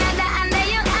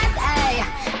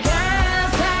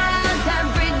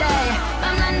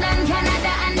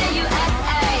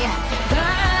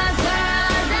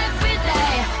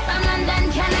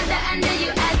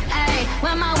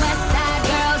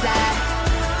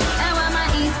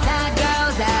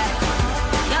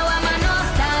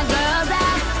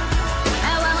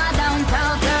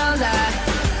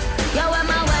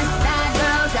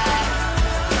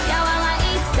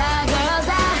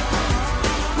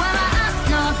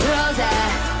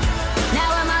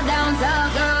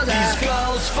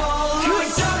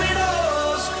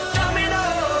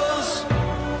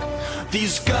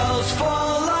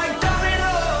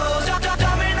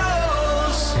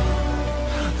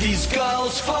 These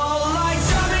girls fall like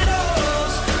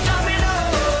dominoes,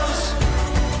 dominoes.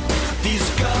 These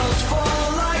girls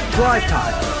fall like Drive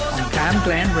Time on Cam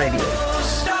Glen Radio.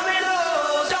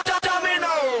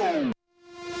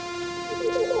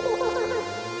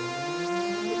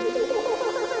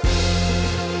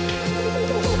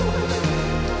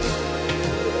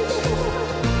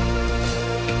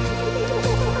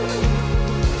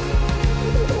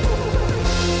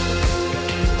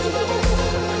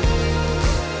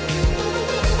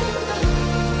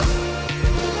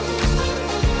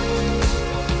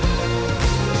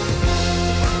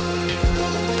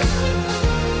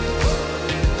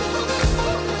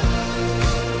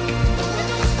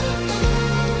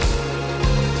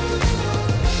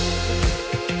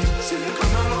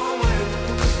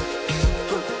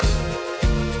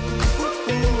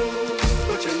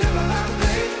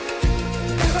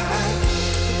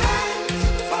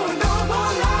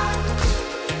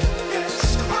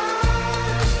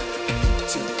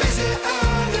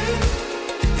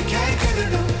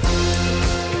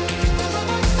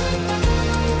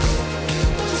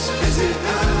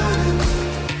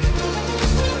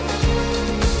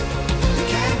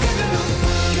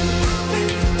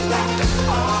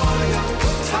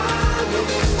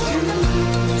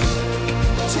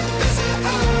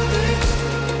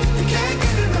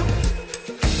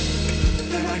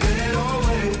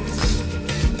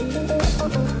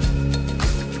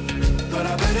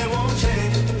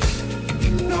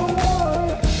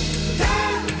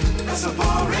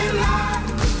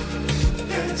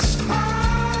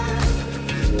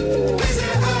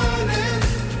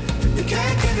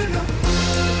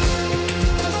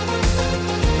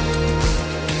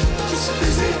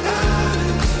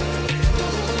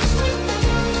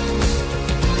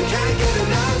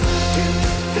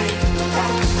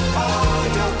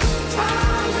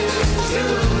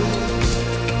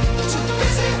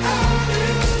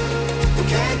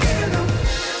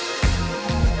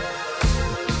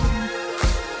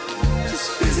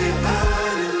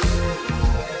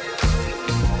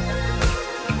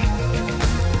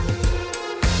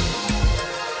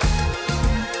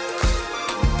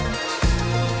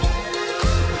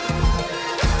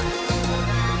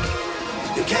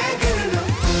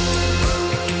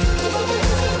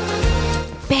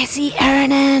 Bessie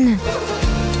Ernan.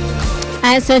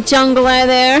 It's a jungle out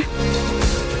there.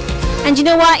 And you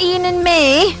know what, Ian and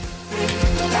May?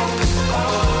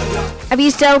 Have you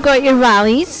still got your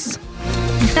rallies?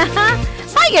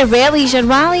 Not your rallies, your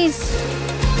rallies.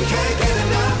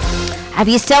 Have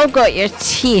you still got your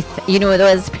teeth? You know,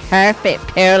 those perfect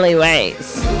pearly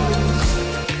whites.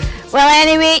 Well,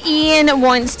 anyway, Ian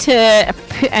wants to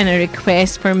put in a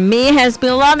request for May, his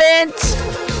beloved.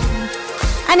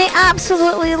 And he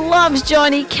absolutely loves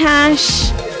Johnny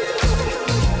Cash.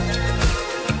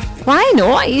 Why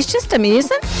not? He's just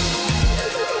amazing.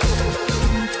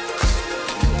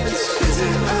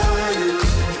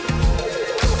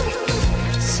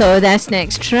 So this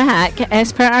next track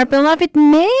is for our beloved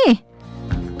May.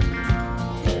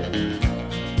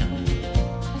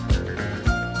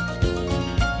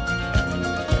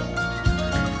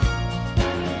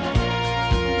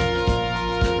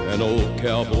 An old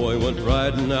cowboy went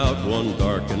riding out one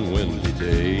dark and windy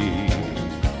day.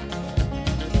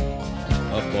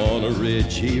 Up on a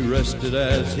ridge he rested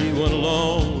as he went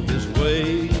along his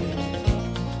way.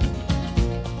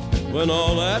 When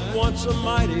all at once a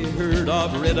mighty herd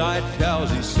of red-eyed cows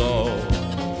he saw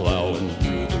plowing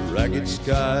through the ragged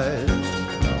skies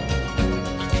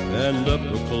and up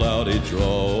a cloudy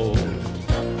draw.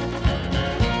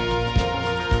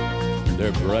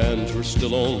 Their brands were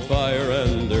still on fire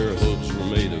and their hooves were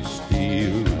made of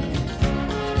steel.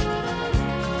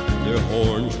 Their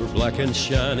horns were black and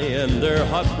shiny and their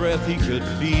hot breath he could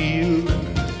feel.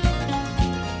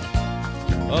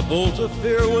 A bolt of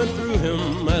fear went through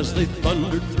him as they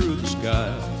thundered through the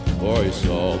sky, for he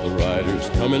saw the riders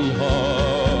coming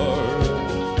hard,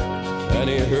 and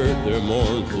he heard their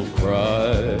mournful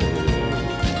cry.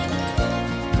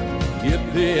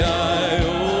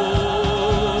 Yippee-i-oh,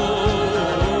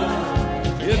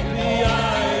 yippee-i-ay,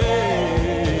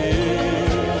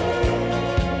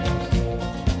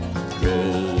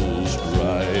 ghost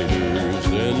riders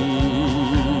in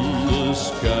the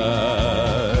sky.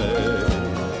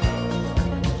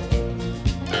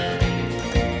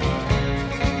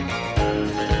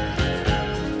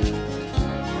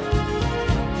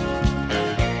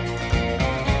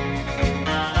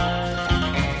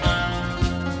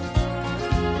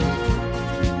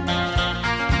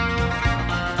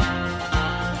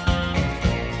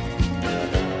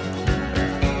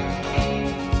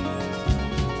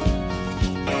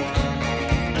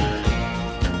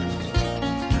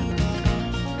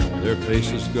 Their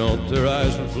faces gaunt, their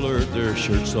eyes are blurred, their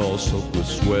shirts all soaked with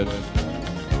sweat.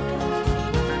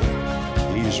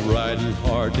 He's riding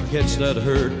hard to catch that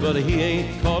herd, but he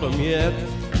ain't caught 'em yet.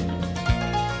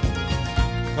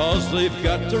 'Cause they've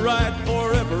got to ride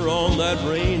forever on that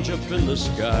range up in the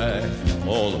sky.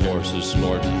 All the horses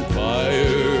snorting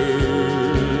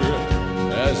fire.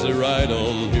 As they ride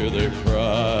on, hear their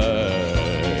cry.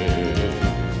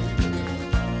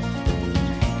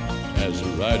 As the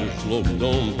rider sloped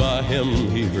on by him,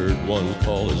 he heard one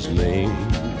call his name.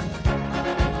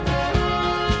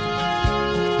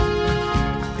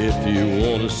 If you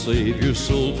want to save your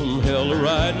soul from hell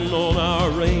riding on our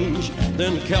range,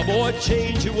 then cowboy,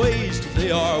 change your ways.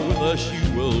 Today are with us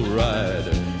you will ride,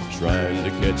 trying to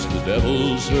catch the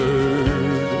devil's herd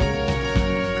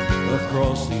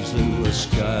across these endless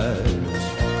skies.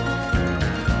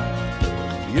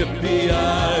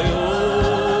 Yippee-i-oh,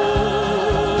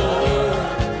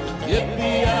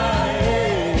 yippee-i-ay.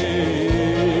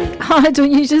 Oh,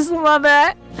 don't you just love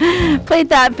it? Played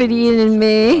that for Ian and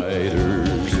May.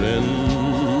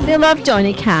 They love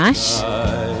Johnny Cash.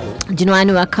 Do you know, I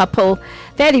know a couple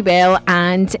very well,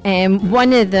 and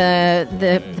one of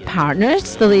the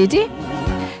partners, the lady,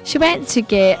 she went to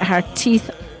get her teeth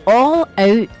all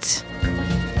out.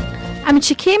 I mean,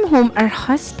 she came home, her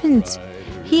husband,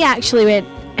 he actually went,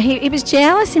 he was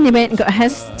jealous and he went and got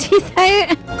his teeth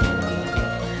out.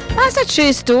 That's a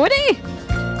true story.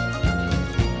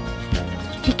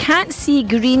 He can't see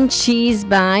green cheese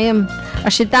by him, or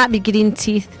should that be green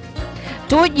teeth?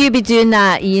 Don't you be doing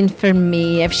that, Ian, for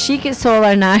me. If she gets all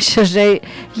her gnashers out,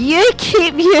 you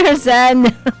keep yours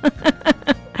in.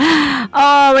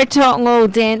 Oh, we're talking all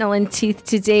dental and teeth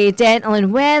today. Dental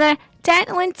and weather,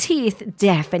 dental and teeth,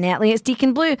 definitely. It's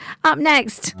Deacon Blue up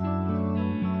next.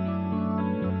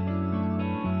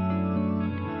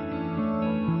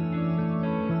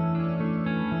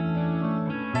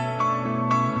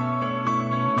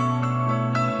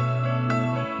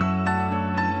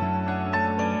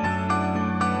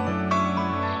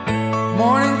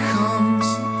 Morning comes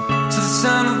to the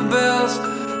sound of bells,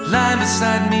 lying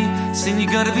beside me, saying you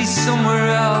gotta be somewhere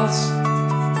else.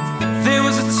 There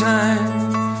was a time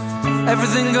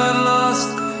everything got lost,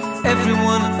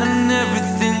 everyone and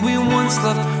everything we once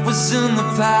loved was in the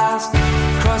past.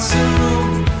 Across the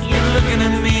room, you're looking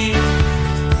at me.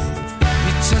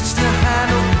 You touch the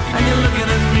handle and you're looking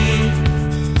at me.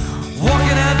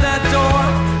 Walking out that door,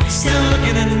 you're still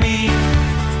looking at me.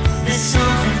 There's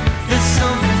something, there's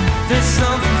something, there's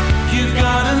something you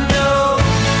gotta know.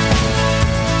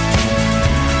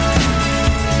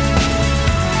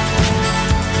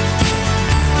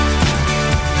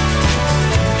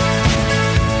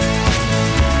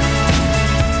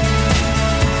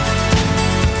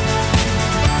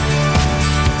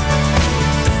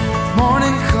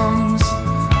 Morning comes,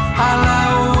 I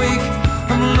lie awake,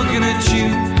 I'm looking at you.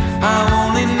 I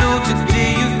only know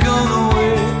today you're gone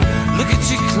away. Look at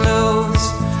your clothes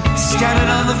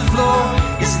scattered on the floor.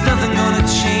 It's nothing gonna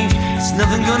change, it's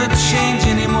nothing gonna change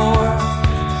anymore.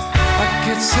 I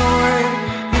get so right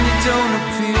when you don't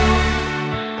appear.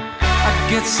 I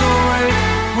get so right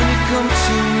when you come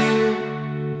too near.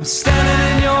 I'm standing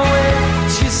in your way,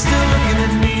 but you're still looking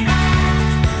at me.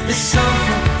 There's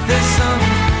something, there's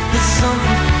something, there's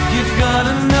something you've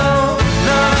gotta know.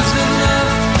 Love's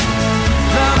enough,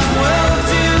 love will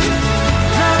do.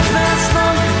 Love lasts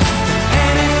longer than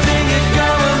anything you're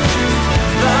going through.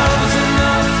 Love's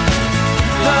enough,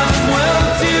 love will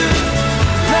do.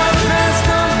 Love lasts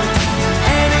longer than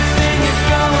anything you're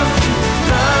going through.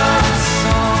 Love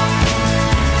song,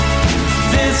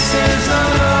 this is a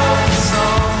love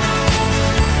song.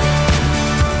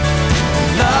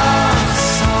 Love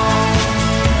song,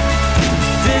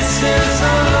 this is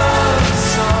a love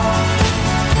song.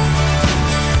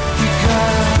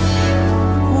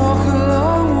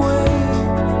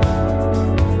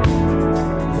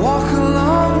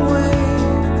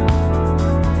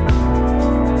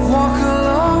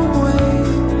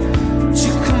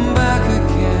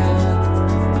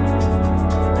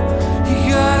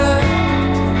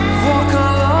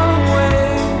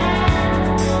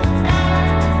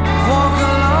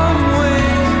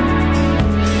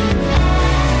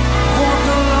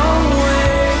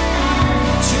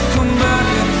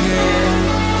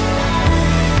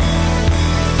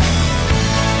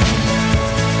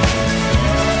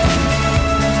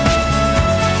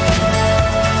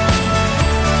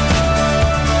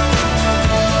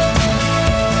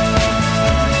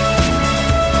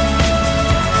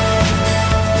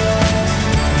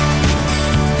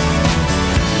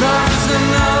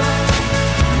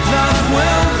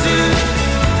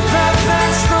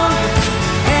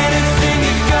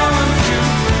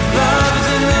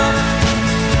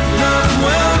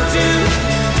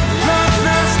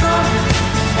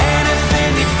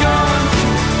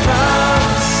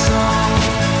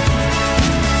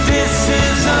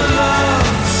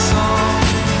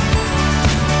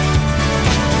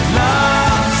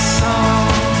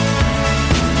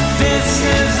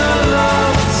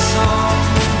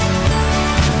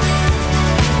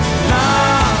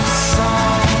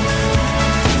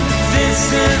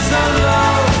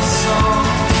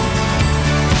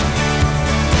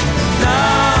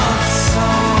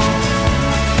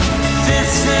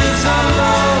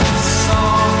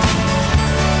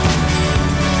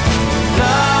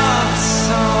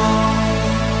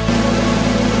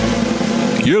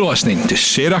 You're listening to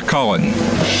Sarah Cullen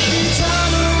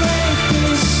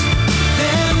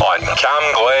on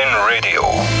Cam Glen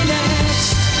Radio.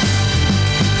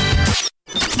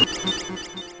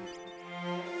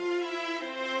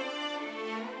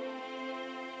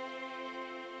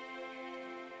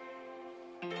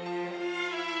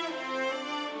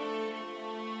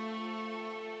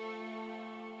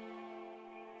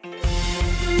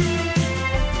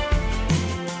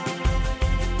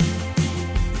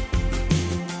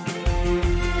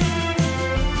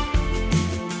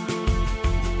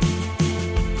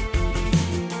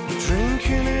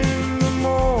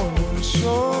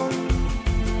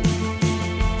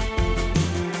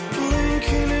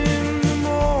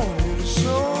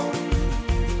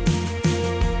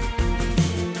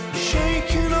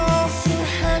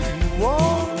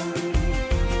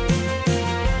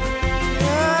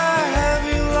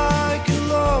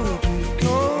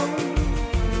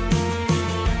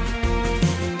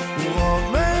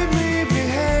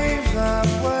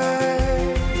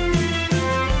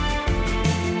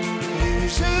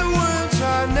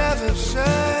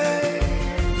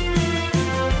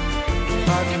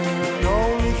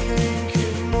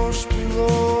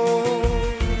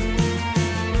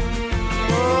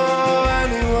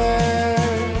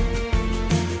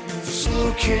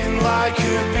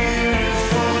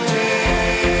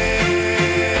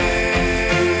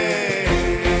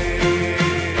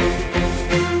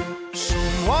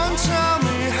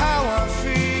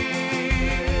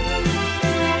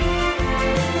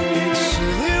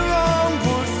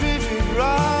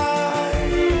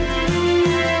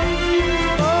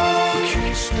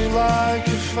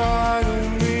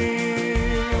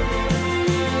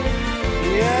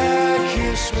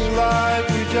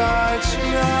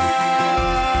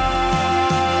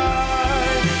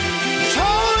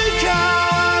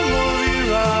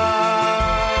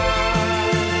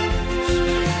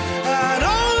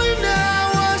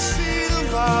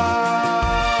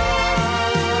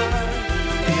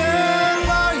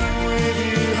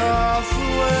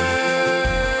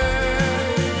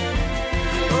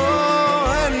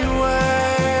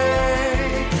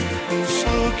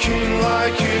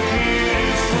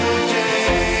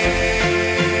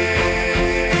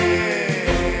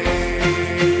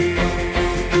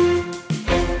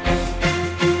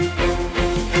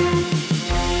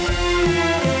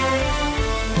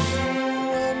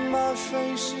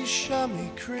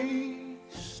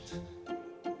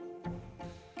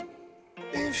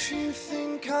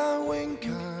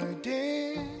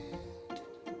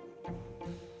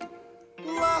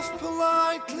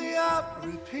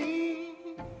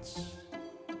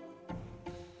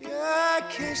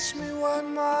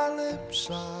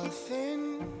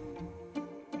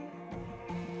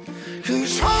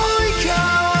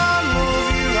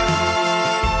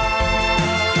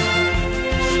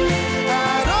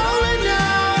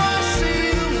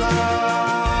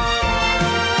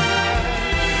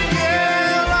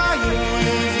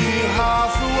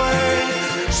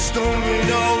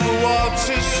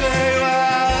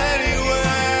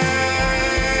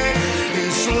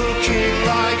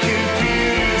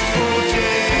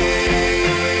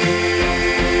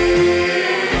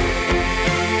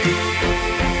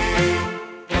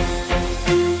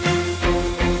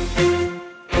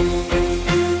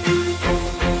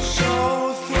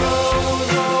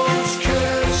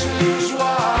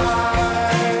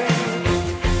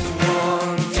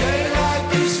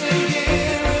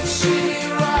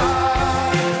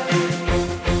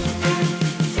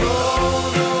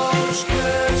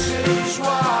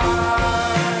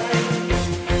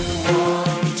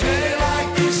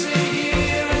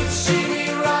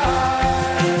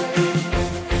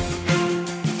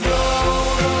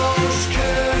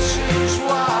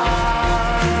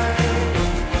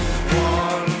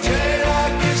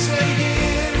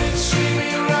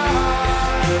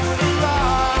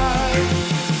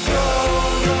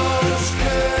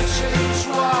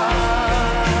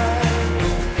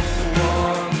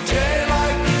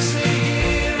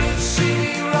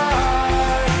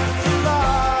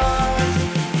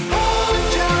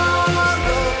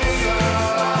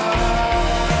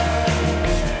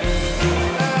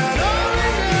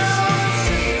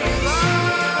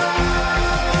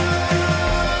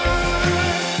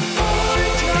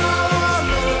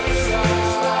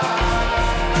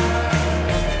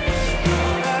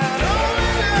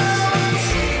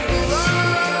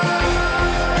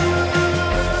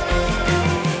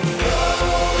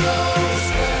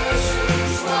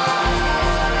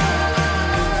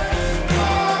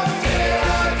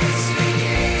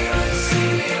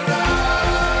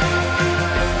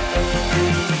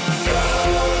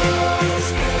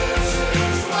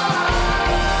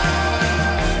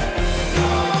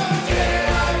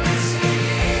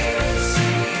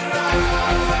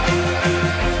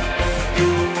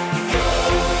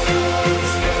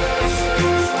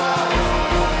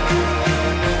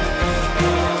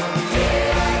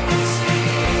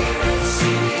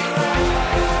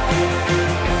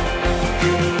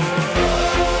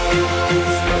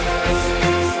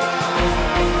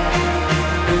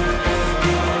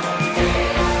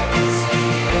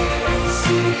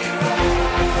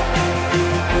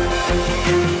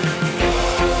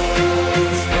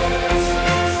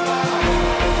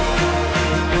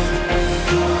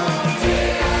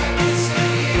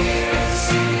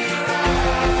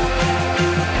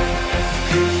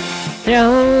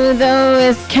 Throw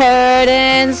those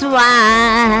curtains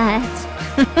wide.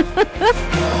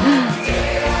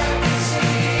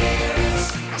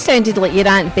 Sounded like your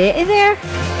Aunt Betty there.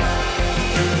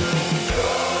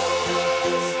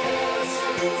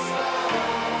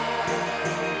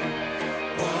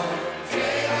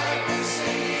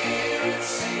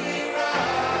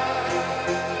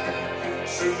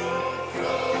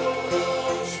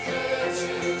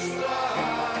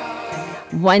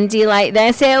 One day like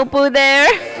this elbow there.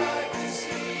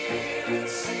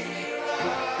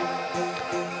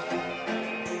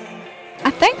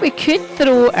 I think we could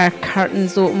throw our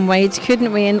curtains open wide,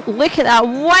 couldn't we? And look at that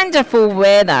wonderful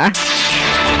weather.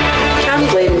 Cam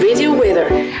Glen Radio weather.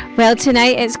 Well,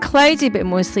 tonight it's cloudy but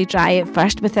mostly dry at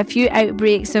first with a few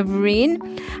outbreaks of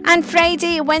rain. And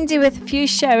Friday, windy with a few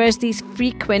showers, these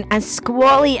frequent, and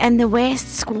squally in the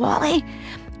west. Squally?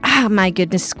 Ah, my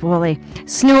goodness, squally.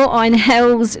 Snow on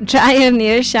hills, drier in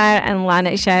Ayrshire and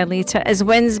Lanarkshire later as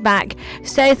winds back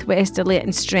southwesterly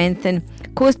and strengthen.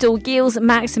 Coastal gales,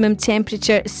 maximum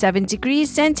temperature 7 degrees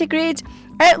centigrade.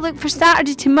 Outlook for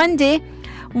Saturday to Monday,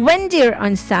 windier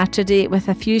on Saturday with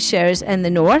a few showers in the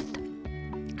north.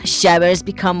 Showers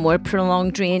become more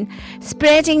prolonged rain,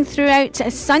 spreading throughout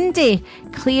Sunday.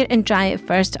 Clear and dry at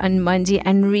first on Monday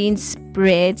and rain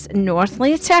spreads north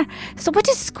later. So what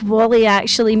does squally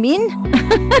actually mean?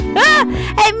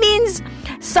 It means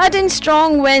sudden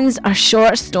strong winds or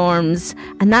short storms.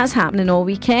 And that's happening all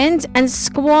weekend. And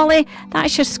squally,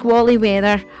 that's your squally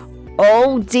weather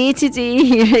all day today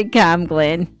here at Cam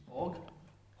Glen. Horn,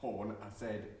 I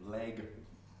said leg,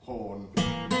 horn.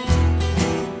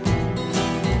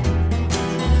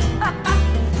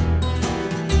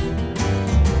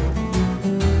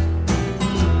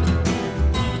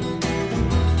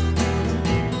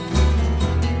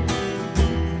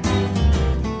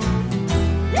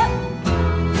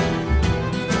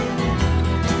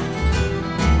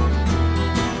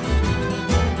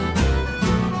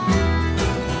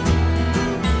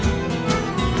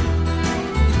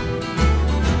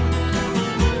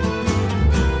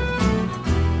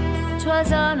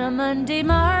 Was on a Monday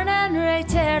morning,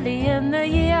 right early in the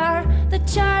year, that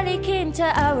Charlie came to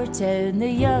our town, the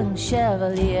young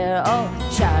Chevalier. Oh,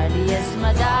 Charlie is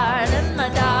my darling, my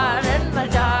darling, my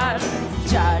darling.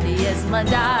 Charlie is my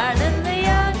darling, the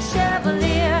young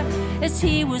Chevalier. As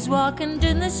he was walking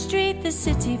down the street, the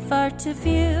city far to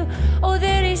view, oh,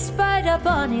 there he spied a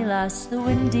bonny lass, the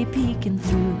windy peeking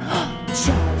through. Oh,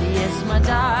 Charlie is my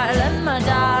darling, my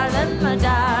darling, my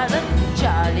darling.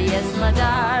 Charlie is my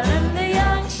darling, the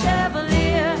young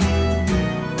Chevalier.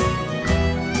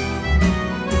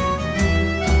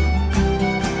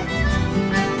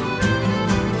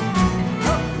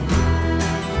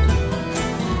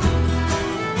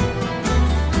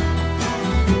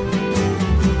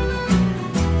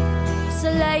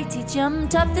 He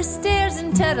jumped up the stairs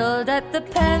and tiddled at the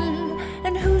pen.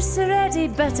 And who's ready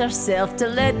but herself to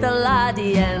let the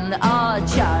laddie in? Oh,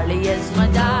 Charlie is my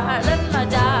darling, my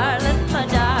darling, my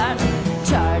darling.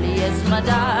 Charlie is my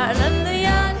darling, the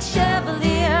young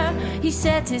Chevalier. He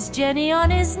set his Jenny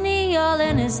on his knee, all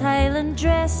in his Highland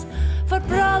dress. For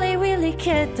brawly Willie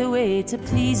kent the way to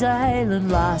please a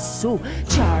Highland lass. So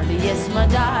Charlie is my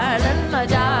darling, my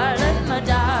darling, my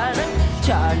darling.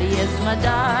 Charlie is my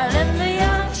darling, the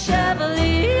young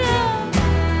Chevalier.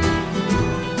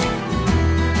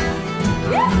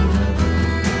 Yeah.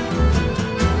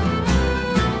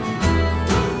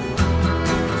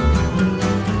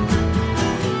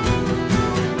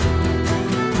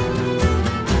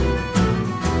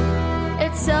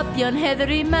 It's up yon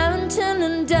heathery mountain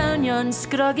and down yon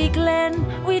scroggy glen.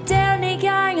 We daren't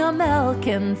gang a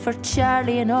milking for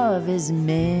Charlie and all of his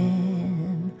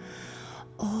men.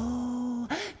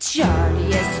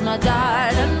 Charlie is my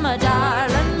darling, my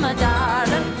darling, my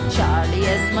darling. Charlie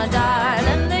is my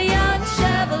darling, the young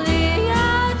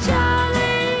Chevalier.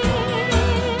 Charlie,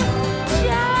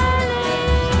 Charlie,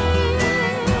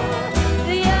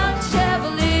 the young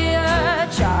Chevalier.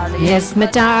 Charlie Yes, my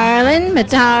darling, my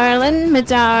darling, my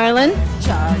darling.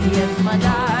 Charlie is my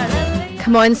darling.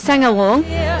 Come on, sing along.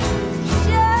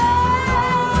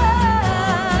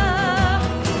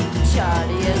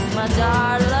 Charlie is my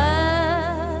darling.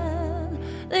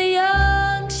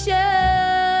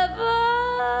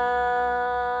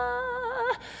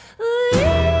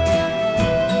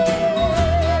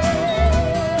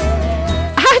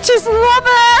 I just love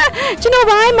it. Do you know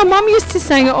why? My mum used to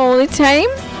sing it all the time.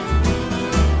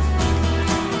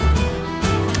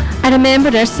 I remember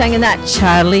her singing that,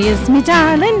 Charlie is me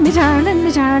darling, me darling,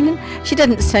 me darling. She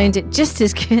didn't sound it just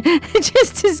as good,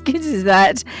 just as good as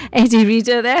that Eddie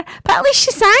Reader there, but at least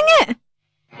she sang it.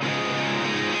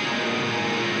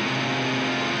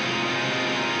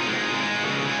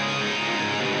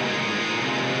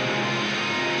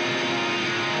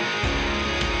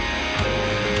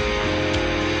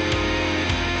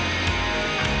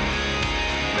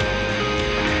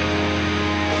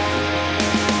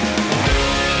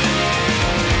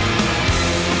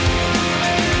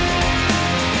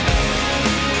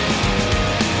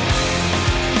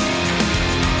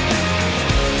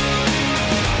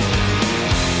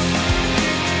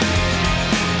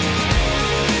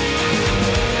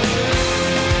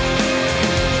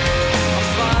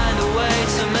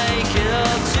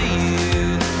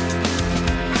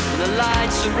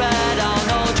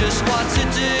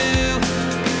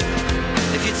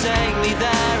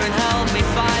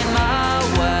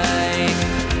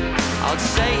 I'll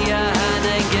take your hand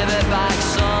and give it back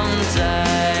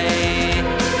someday.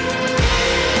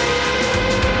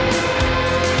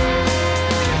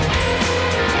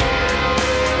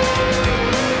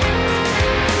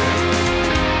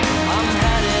 I'm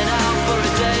heading out for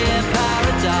a day in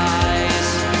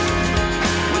paradise,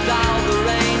 without the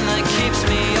rain that keeps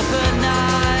me up at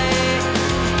night.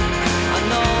 I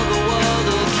know the world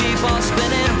will keep on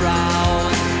spinning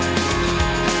round,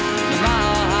 no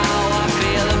matter how I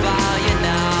feel about you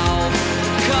now.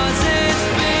 'Cause it's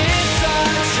been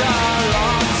such a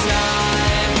long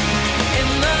time in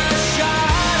the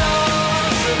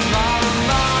shadows of my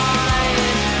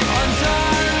mind,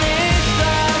 underneath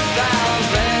the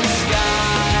velvet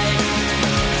sky.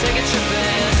 Take a trip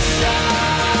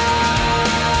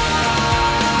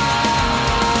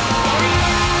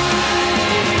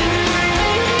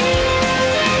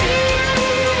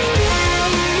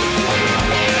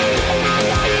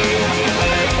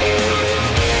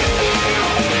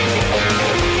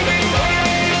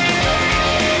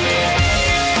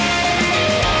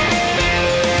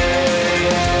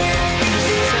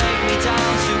take me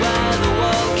down to where the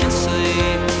world can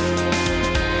sleep,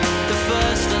 the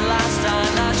first and last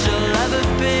time that you'll ever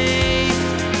be.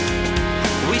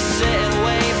 We sit and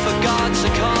wait for God to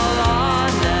call our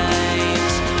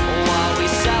names, while we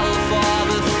settle for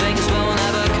the things we'll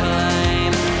never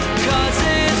claim. 'Cause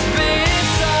it's been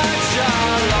such a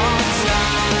long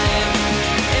time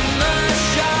in the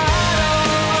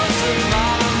shadows of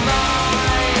my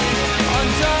mind,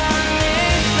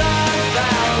 underneath the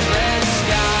velvet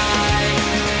sky.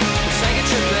 Take a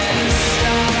trip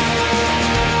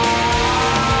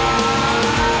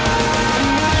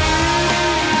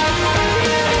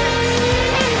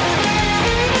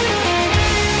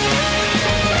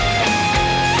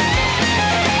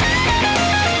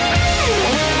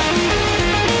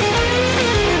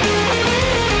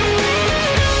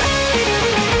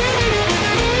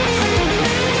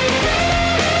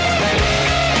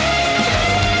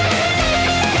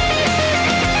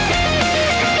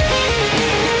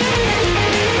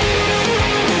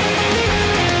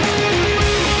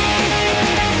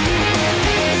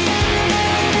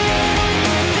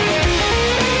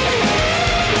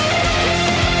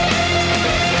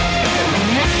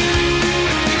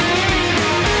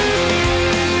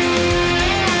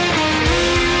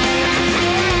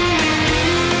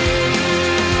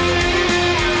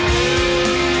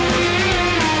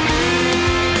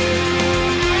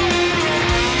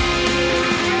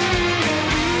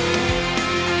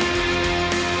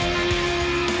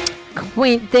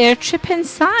Went there, Trip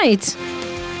Inside.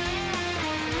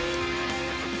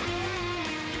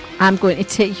 I'm going to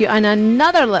take you on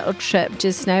another little trip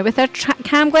just now with our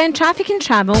Cam Glen Traffic and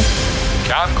Travel.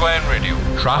 Cam Glen Radio,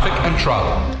 traffic and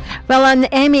travel. Well, on the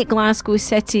M8 Glasgow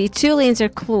City, 2 lanes are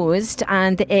closed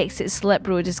and the exit Slip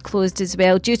Road is closed as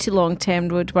well due to long-term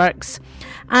roadworks.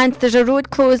 And there's a road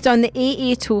closed on the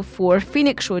A804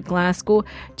 Phoenix Road, Glasgow,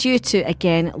 due to,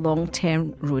 again,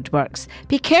 long-term roadworks.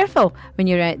 Be careful when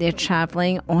you're out there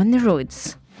travelling on the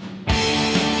roads.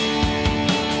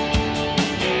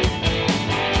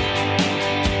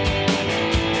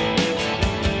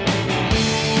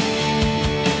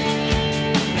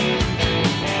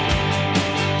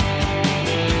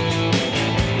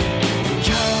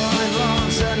 Caroline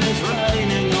loves and it's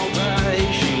raining all day.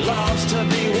 She loves to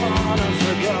be one of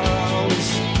the girls.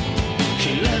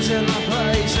 She lives in a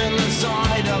place in the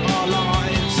side of our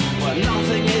lives where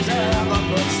nothing is ever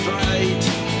put straight.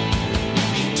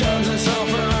 She turns herself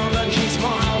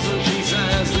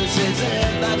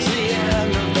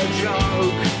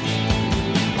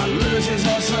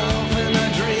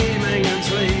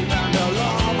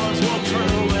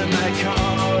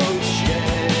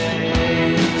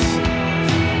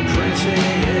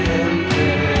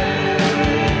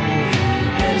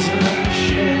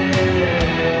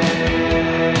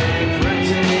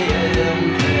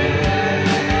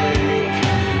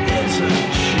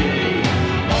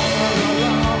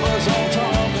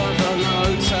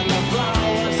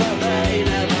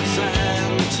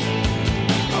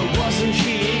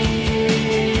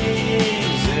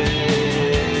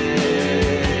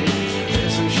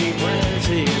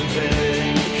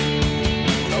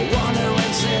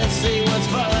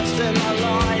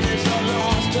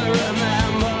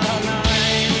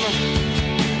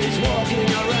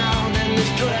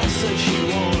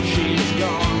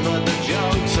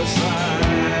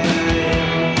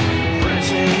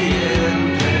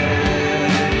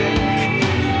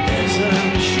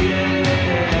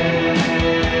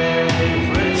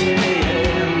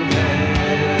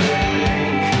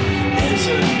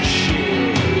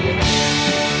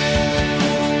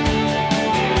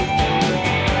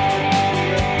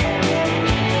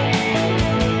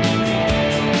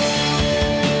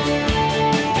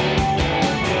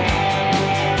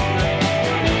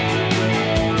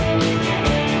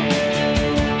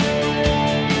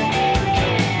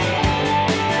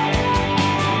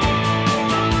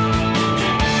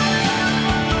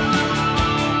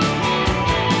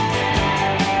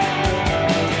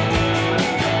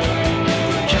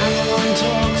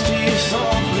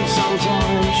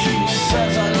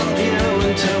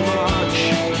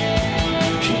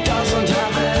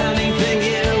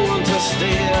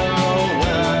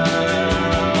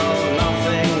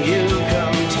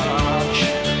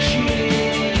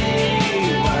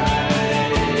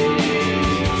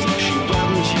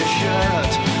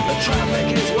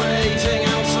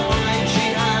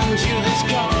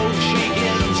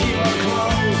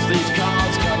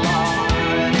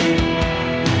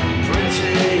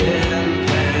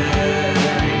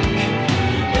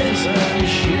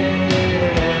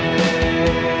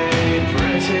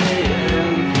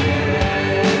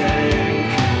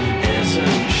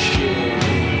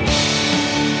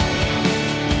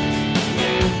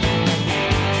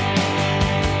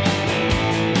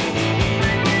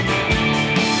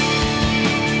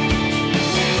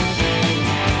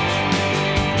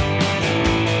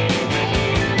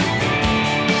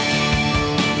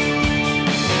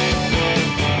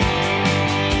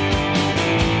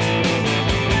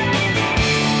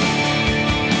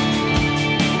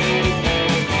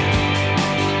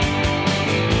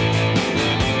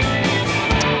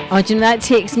Oh, do you know, that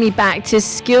takes me back to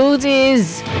school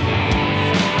days.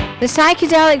 The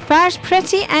Psychedelic Furs,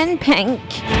 Pretty in Pink.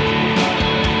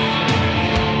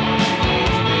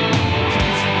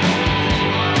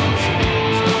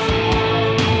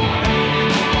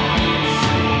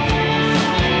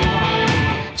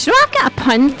 So I've got a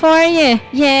pun for you.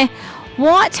 Yeah.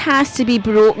 What has to be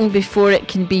broken before it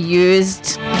can be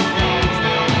used?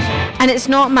 And it's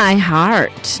not my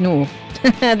heart, no.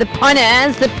 The pun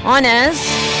is,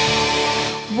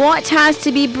 what has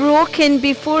to be broken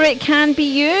before it can be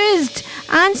used?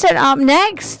 Answer up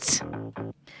next.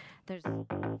 There's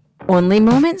only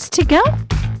moments to go.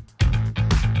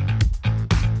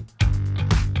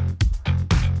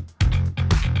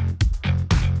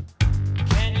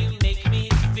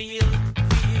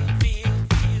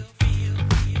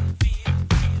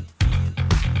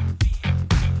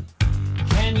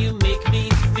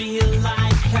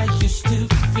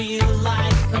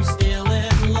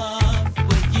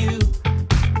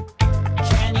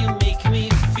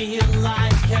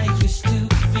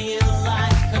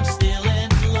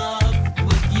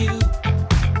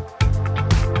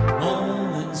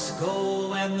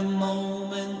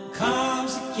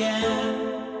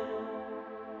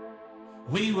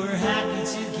 We were happy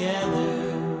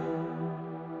together.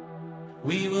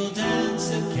 We will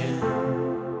dance again.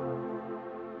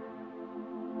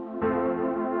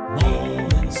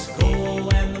 Moments go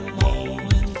and the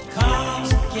moment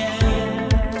comes again.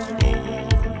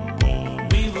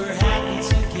 We were happy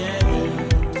together.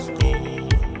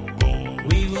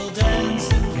 We will dance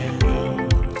again.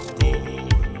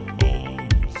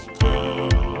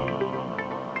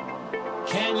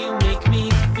 Can you make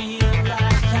me feel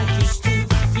like I used to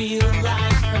feel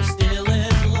like I'm still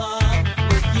in love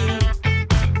with you?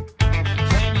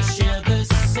 Can you share the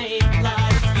same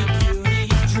life, your beauty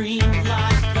dream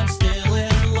like I'm still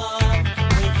in love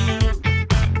with you?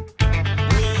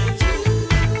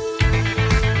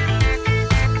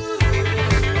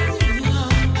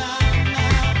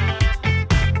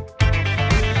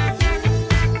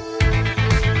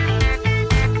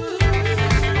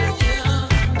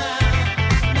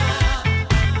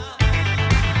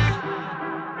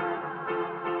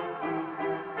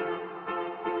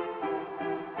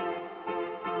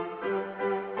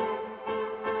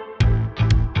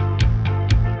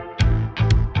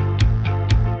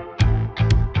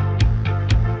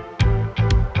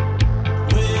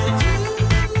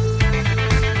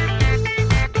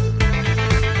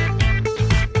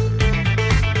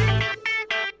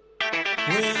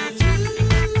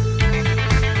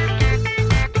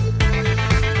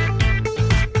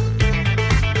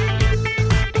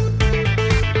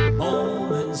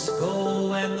 Moments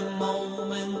go and the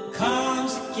moment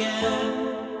comes again.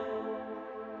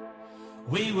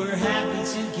 We were happy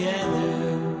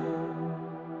together.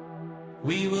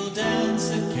 We will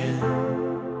dance again.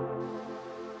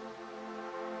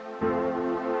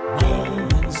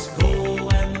 Moments go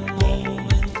and the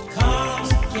moment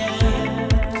comes again.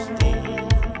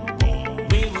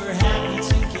 We were happy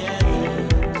together.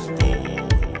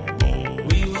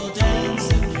 We will dance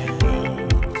again.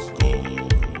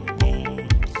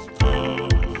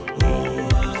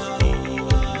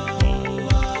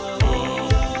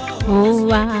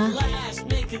 Oh,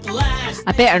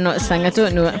 I better not sing, I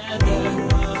don't know it.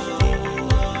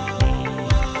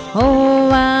 Oh,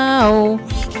 wow.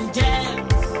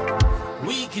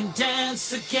 We can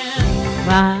dance again.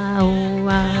 Wow,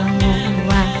 wow,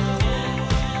 wow.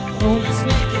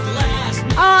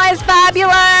 Oh, it's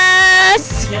fabulous.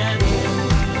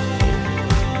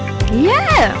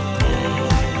 Yeah.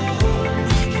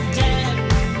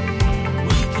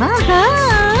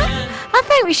 I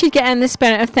think we should get in the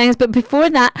spirit of things, but before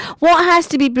that, what has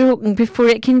to be broken before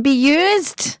it can be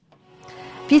used?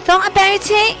 Have you thought about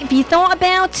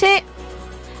it?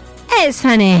 It's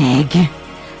an egg.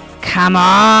 Come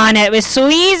on, it was so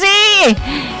easy.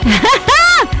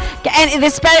 Get into the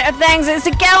spirit of things, it's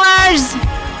the Killers.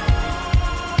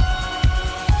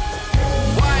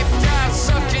 Wiped out,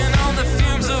 sucking on the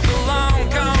fumes of a long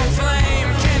gone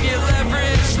flame. Can you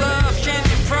leverage love? Can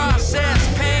you process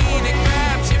pain? It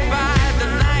grabs you by the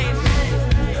night.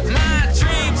 My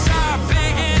dreams are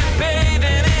big and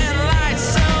bathing in light.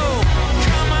 So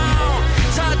come on,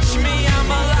 touch me, I'm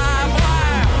alive.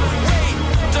 Why? Wait,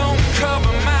 don't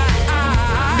cover my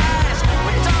eyes.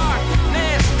 When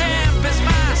darkness dampens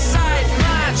my sight,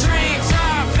 my dreams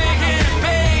are big and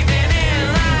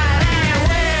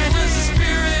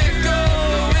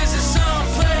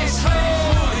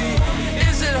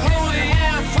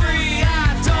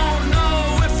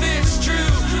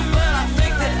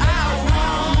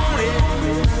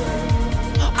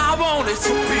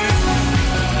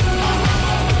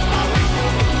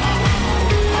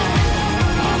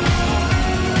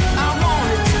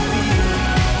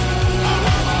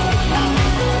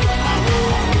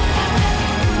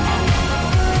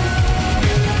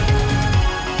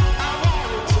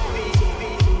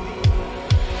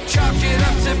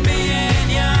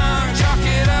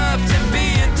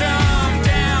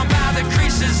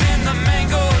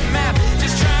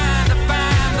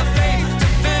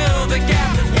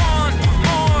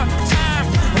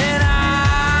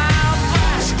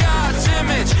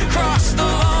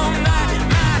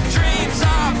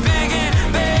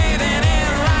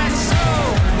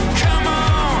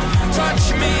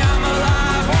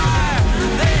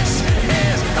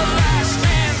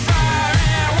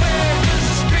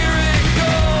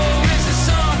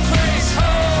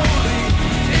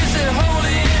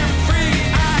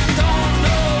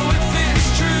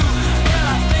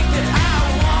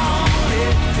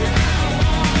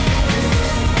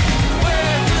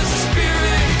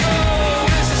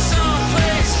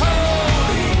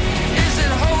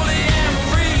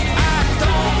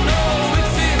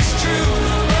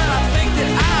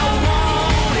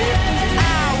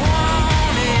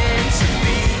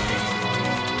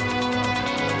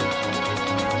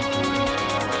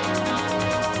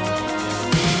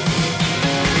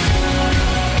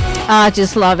I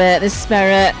just love it. The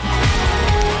Spirit.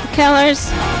 The Killers.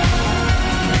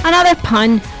 Another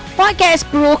pun. What gets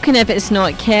broken if it's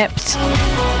not kept?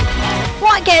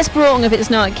 What gets broken if it's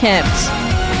not kept?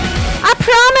 I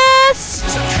promise!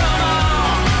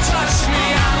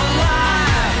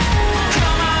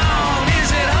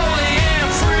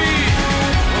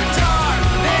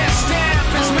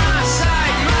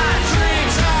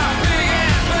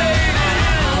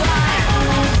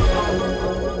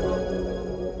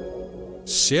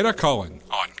 Sarah Cullen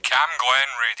on Cam Glen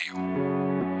Radio.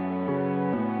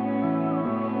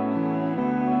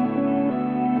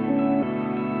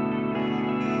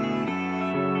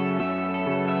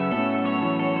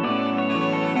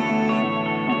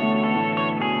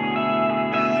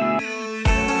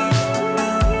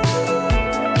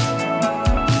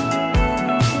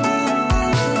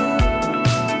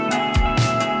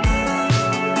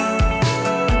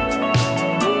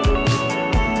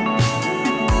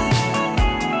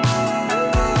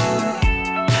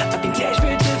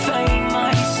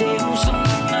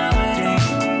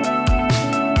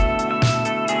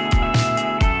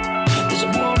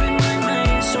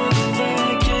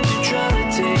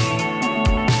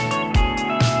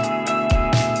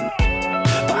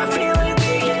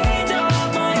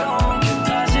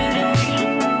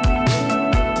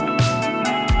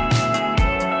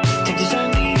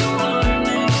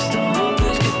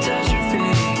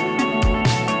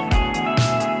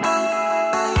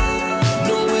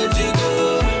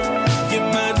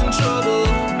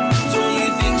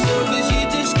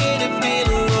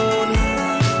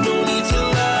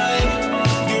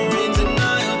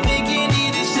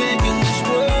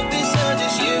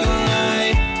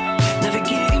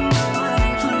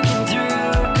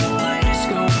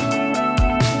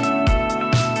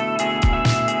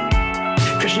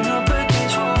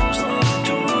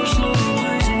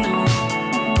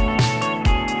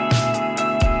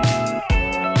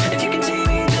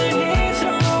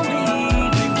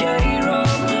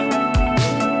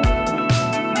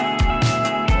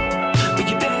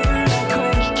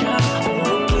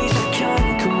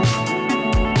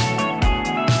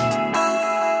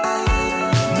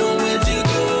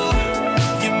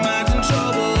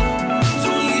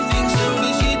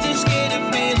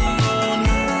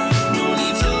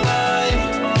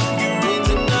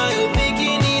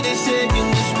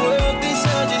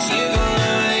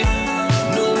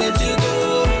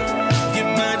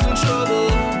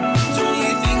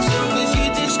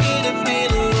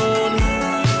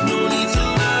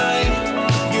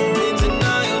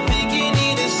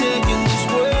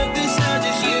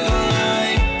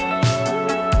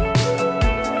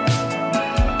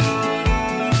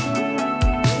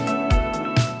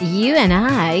 You and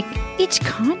I, each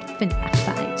confident.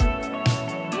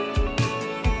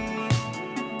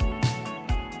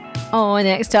 Oh,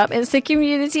 next up, it's the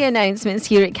community announcements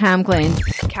here at Cam Glen.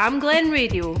 Cam Glen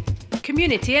Radio.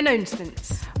 Community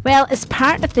announcements. Well, as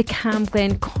part of the Cam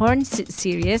Glen concert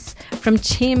series from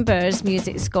Chambers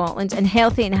Music Scotland and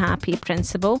Healthy and Happy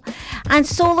Principle, and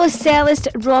solo cellist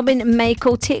Robin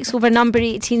Michael takes over number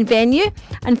 18 venue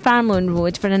and Farmlone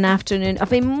Road for an afternoon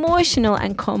of emotional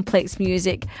and complex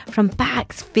music from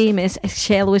Bach's famous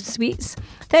cello suites.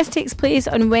 This takes place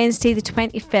on Wednesday the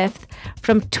 25th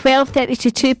from 12:30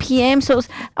 to 2 p.m, so it's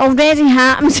already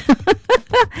happened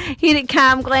here at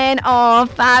Cam Glen. Oh,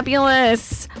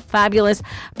 fabulous. Fabulous.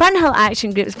 Burnhill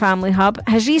Action Group's Family Hub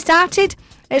has restarted.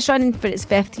 It's running for its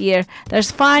 5th year.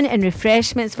 There's fun and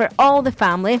refreshments for all the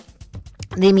family.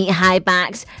 They meet High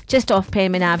Backs just off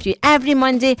Penman Avenue every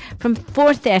Monday from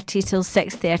 4:30 till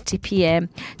 6:30 p.m.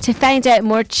 To find out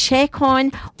more, check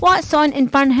on What's On in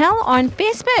Burnhill on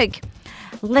Facebook.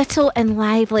 Little and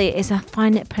Lively is a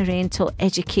fun parental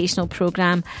educational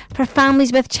programme for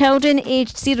families with children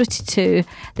aged 0 to 2.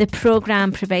 The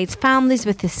programme provides families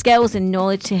with the skills and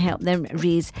knowledge to help them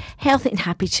raise healthy and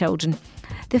happy children.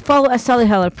 They follow a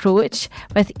Solihull approach,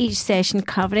 with each session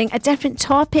covering a different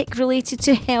topic related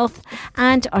to health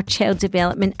and or child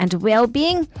development and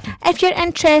well-being. If you're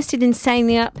interested in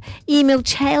signing up, email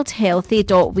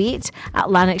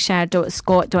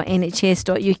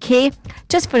childhealthy.wait@lanarkshire.scot.nhs.uk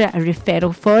just for a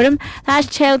referral form. That's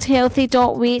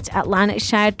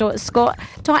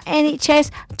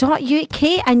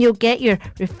childhealthy.wait@lanarkshire.scot.nhs.uk and you'll get your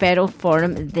referral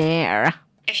form there.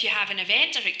 If you have an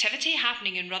event or activity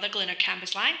happening in Rutherglen or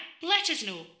Cambuslang, let us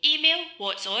know. Email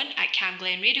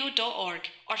whatson@camglenradio.org,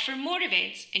 or for more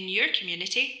events in your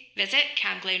community, visit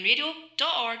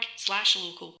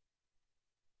camglenradio.org/local.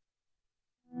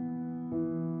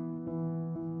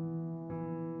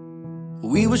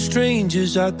 We were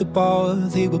strangers at the bar,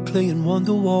 they were playing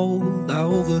Wonderwall. I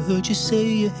overheard you say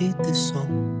you hate this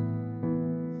song.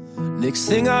 Next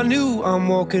thing I knew, I'm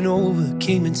walking over,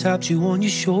 came and tapped you on your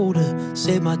shoulder,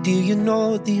 said, my dear, you're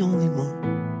not the only one.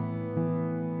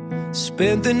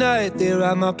 Spent the night there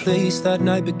at my place. That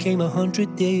night became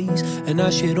 100 days, and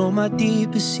I shared all my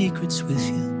deepest secrets with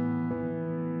you.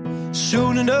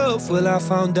 Soon enough, well, I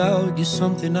found out you're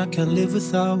something I can't live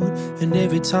without, and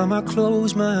every time I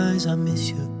close my eyes, I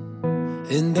miss you.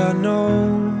 And I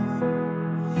know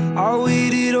I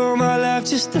waited all my life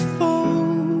just to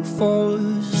fall for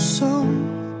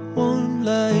someone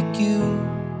like you.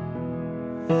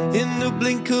 In the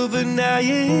blink of an eye,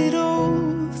 it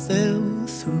all fell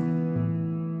through.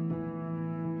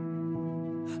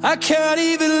 I can't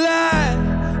even lie,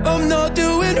 I'm not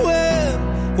doing well.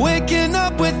 Waking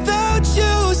up without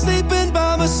you, sleeping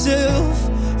by myself,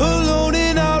 alone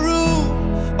in our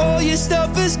room. All your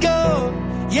stuff is gone.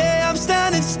 Yeah, I'm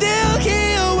standing still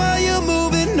here while you're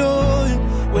moving on.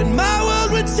 When my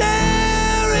world would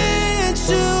tear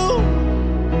into,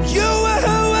 you were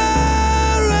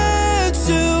wearing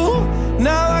too.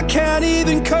 Now I can't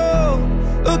even call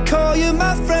you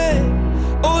my friend.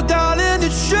 Oh darling,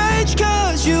 it's strange,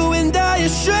 cause you and I are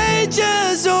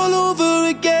strangers all over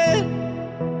again.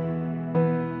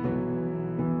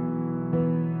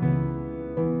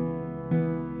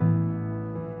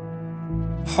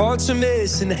 Hearts are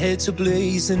missing, heads are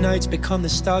blaze, the nights become the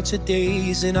start of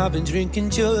days, and I've been drinking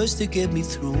just to get me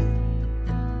through.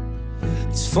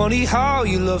 It's funny how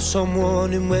you love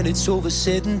someone, and when it's over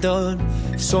said and done,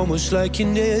 it's almost like you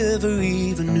never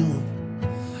even knew.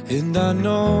 And I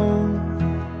know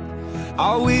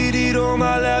I waited all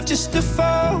my life just to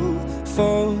fall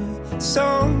for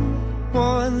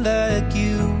someone like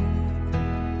you.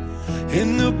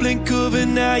 In the blink of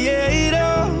an eye, yeah, it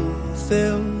all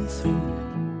fell through.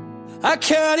 I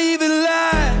can't even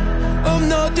lie, I'm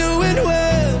not doing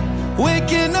well.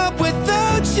 Waking up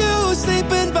without you,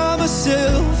 sleeping by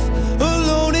myself,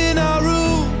 alone in our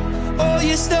room. All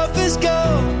your stuff is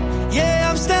gone. Yeah,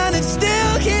 I'm standing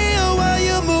still here while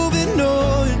you're moving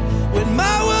on. When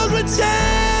my world would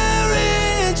tear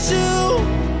into,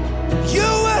 you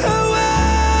were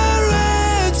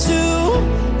wearing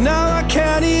too. Now I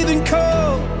can't even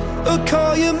call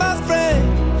you my friend.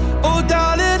 Oh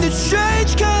darling, it's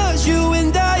strange, cause you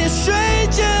and I are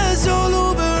strangers all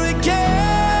over again.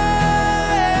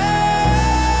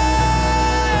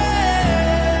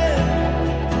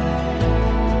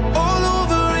 All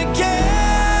over again.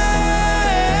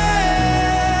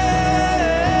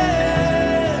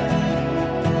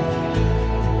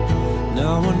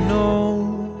 Now I know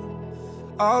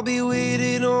I'll be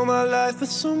waiting all my life for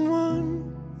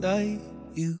someone like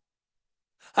you.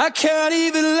 I can't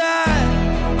even lie,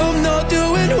 I'm not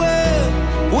doing well.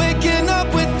 Waking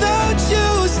up without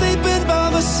you, sleeping by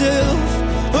myself,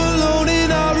 alone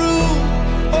in our room.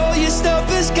 All your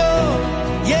stuff is gone.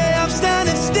 Yeah, I'm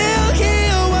standing still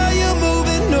here while you're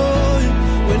moving on.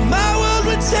 When my world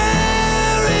would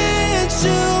tear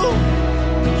into,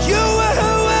 you were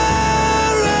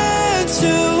wearing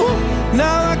too.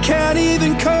 Now I can't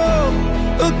even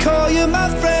call you my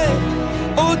friend.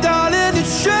 Oh darling, it's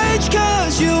strange,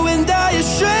 cause you and I are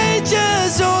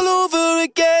strangers all over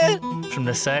again. From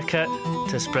the circuit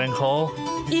to Spring Hall,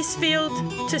 Eastfield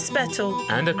to Spittal,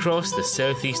 and across the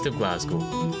southeast of Glasgow.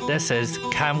 This is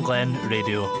Cam Glen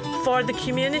Radio. For the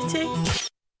community,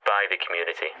 By the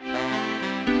community.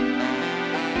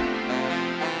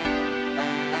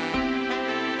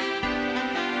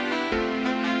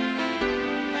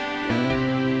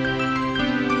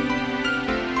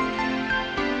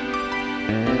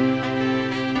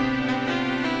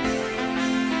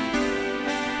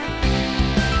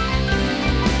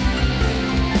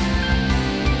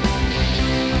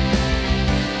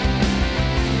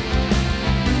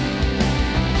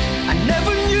 I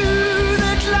never knew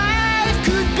that life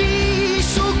could be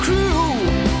so cruel.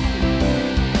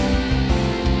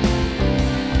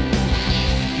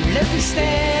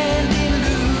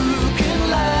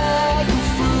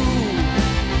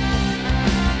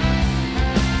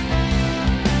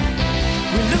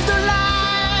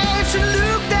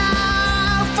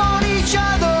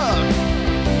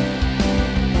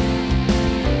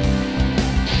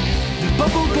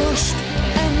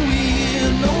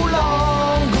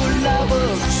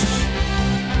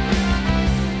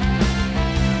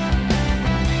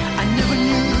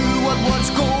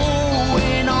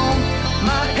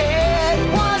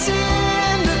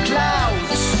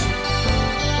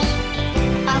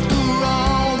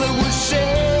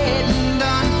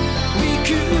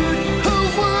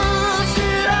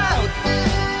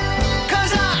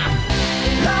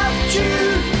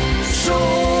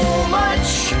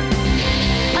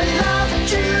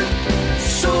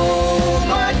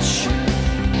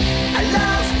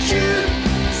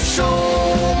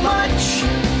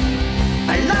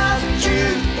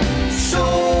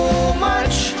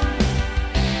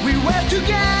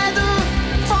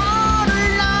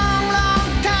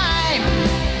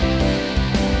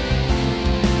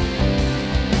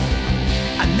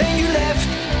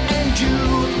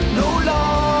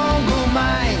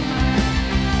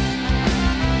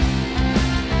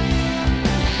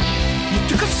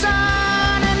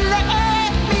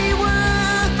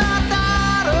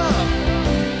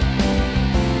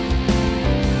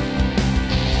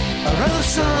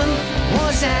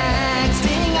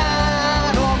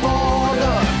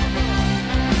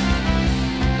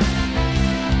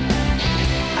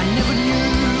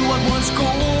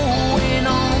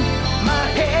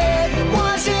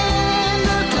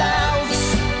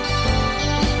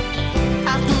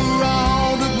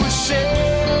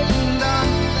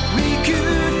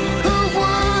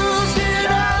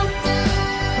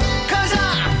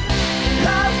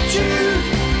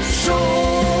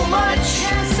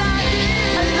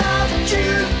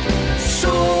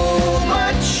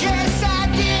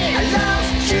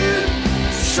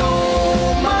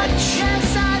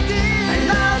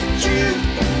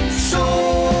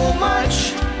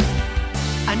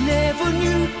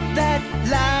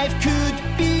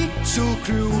 so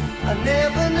cruel. I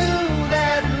never knew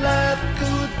that love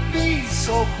could be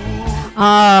so cruel.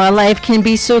 Oh, life can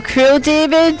be so cruel,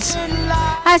 David.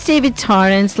 That's David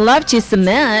Torrance. Loved you so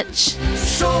much.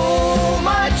 So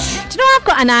much. Do you know I've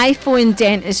got an iPhone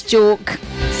dentist joke?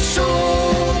 So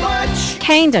much.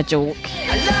 Kinda joke.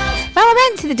 Well, I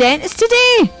went to the dentist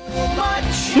today.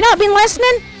 You not been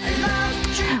listening?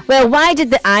 Well, why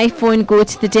did the iPhone go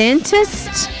to the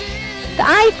dentist? The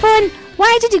iPhone,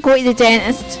 why did he go to the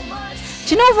dentist?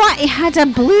 Do you know what? He had a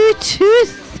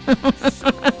Bluetooth.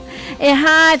 He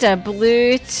had a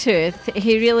Bluetooth.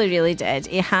 He really, really did.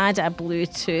 He had a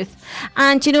Bluetooth.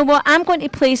 And you know what? I'm going to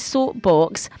play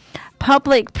Soapbox,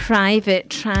 Public-Private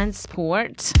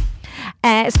Transport.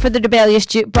 It's for the Rebellious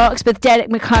Jukebox with Derek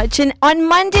McCutcheon on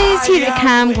Mondays here at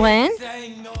Cam Glen.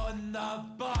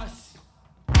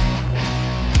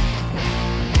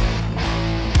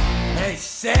 It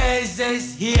says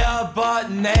it's here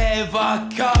but never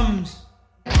comes,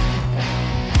 and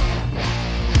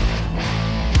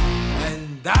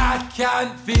I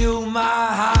can't feel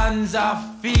my hands or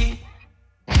feet,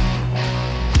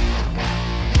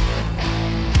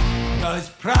 'cause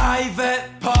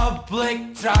private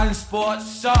public transport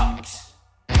sucks,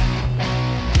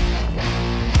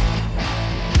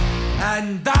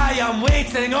 and I am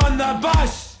waiting on the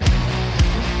bus.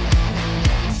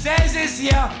 Says it's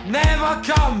here, never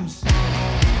comes,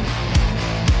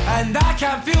 and I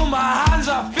can't feel my hands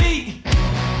or feet,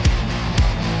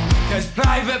 'cause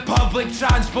private public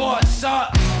transport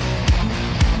sucks,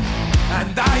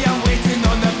 and I am waiting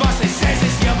on the bus. It says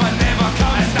it's here but never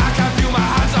comes, and I can't feel my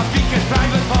hands or feet, 'cause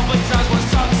private public transport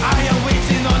sucks. I am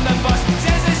waiting on the bus.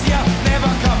 Says it's here, never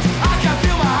comes, I can't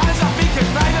feel my hands or feet, 'cause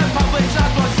private public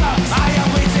transport sucks. I am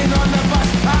waiting on the bus.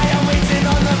 I am waiting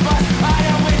on the bus. I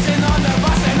am waiting on the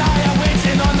bus, and I am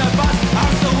waiting on the bus.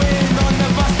 I'm still waiting on the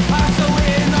bus. I'm still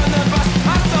waiting on the bus.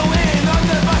 I'm still waiting on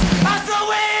the bus. I'm still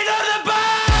waiting on the bus.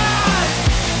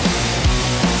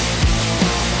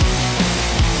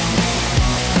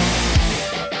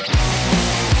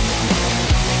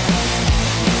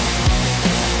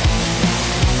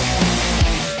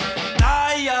 I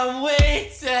am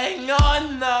waiting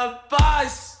on the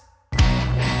bus.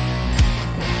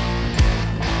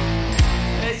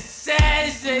 It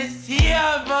says it's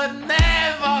here but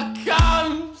never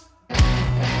comes,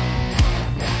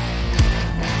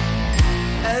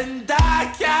 and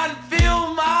I can't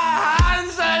feel my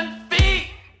hands and feet,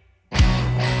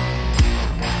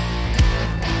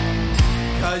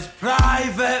 'cause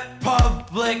private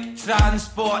public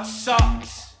transport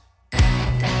sucks,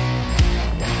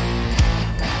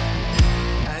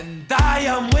 and I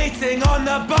am waiting on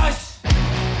the bus.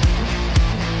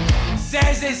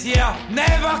 Says it's here,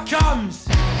 never comes,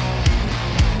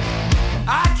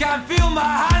 I can't feel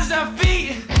my hands and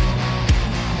feet,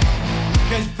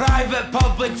 'cause private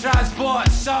public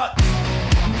transport sucks,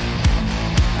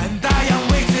 and I am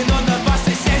waiting on the bus.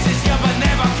 It says it's here but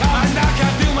never comes, and I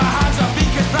can't feel my hands or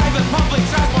feet, 'cause private public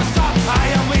transport sucks. I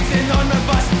am waiting on the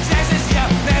bus. Says it's here,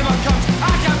 never comes, I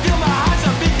can't feel my hands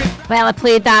or feet, 'cause Well, I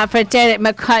played that for Derek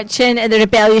McCutcheon in the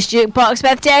Rebellious Jukebox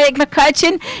with Derek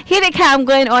McCutcheon here at Cam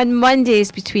Glen on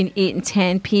Mondays between 8 and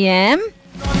 10 p.m.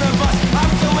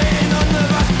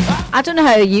 I don't know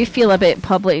how you feel about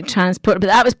public transport, but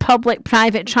that was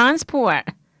public-private transport.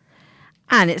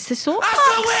 And it's the Soapbox.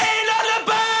 I'm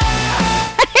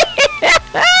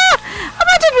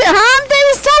not a bit hammed, I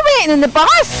was still waiting on the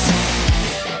bus.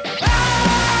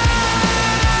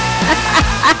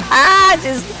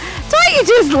 Don't you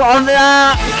just love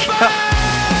that?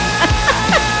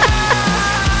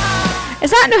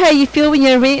 Is that not how you feel when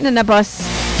you're waiting on a bus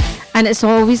and it's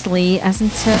always late,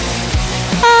 isn't it?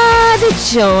 Ah, the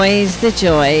joys, the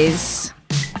joys.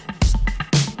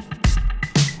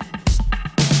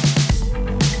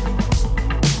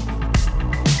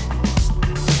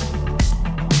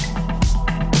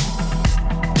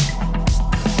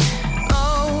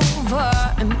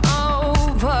 Over and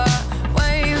over,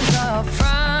 waves are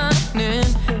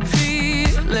frightening,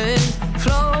 feelings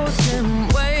floating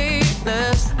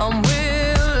weightless,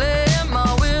 unwilling,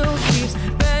 my will keeps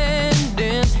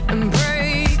bending and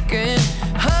breaking.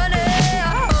 Honey,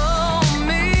 hold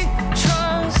me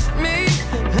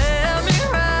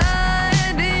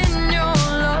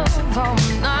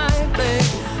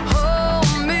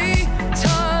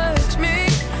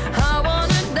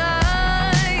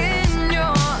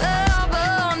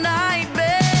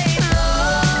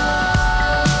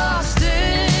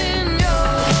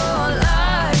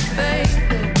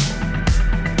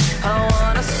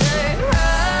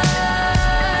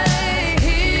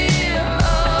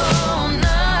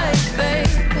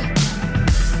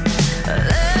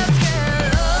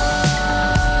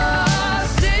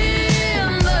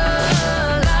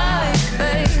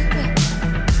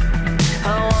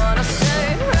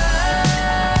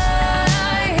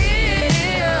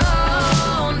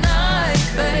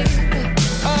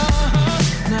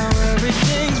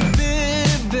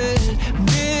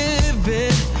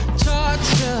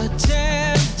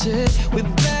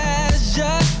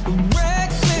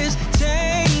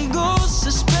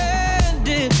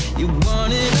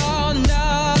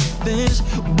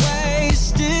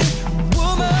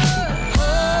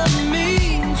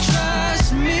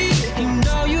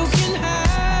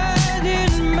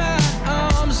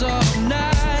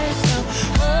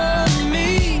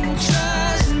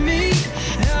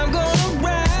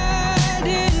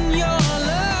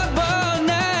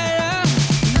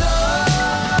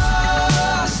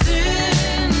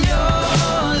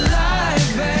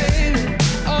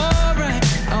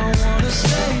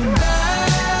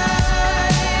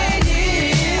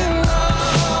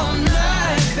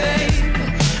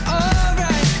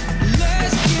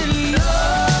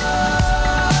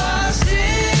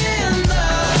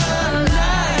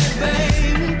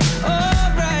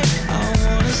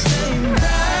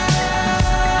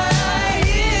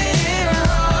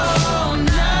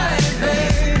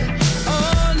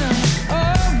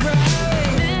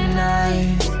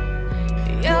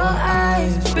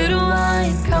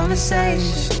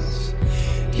conversations.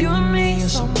 You and me and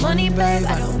some money, babe.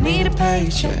 I don't need a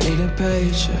paycheck.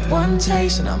 One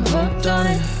taste and I'm hooked on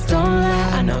it. Don't lie,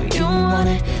 I know you want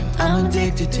it. I'm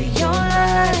addicted to your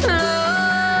light.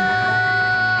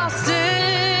 Lost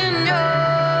in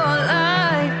your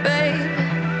light,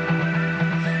 babe.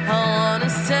 I wanna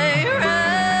stay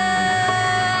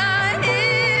right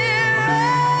here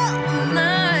all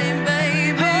night,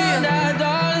 baby.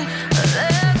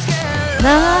 Let's get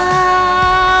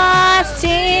Lost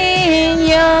in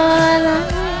your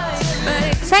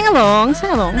light. Sing along.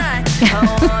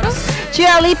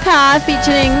 Dua Lipa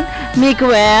featuring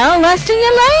Miguel. Lost in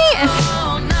your light.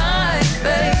 all night,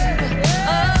 baby.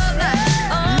 All night,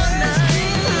 lost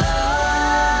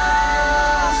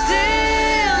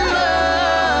in the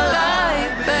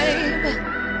light, baby.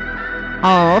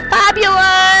 Oh,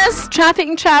 fabulous! Traffic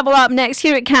and travel up next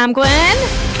here at Cam Glen.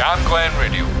 Cam Glen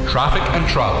Radio, traffic and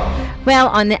travel. Well,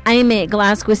 on the I-8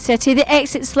 Glasgow City, the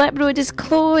exit slip road is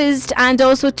closed and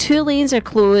also 2 lanes are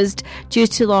closed due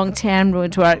to long-term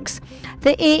roadworks.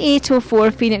 The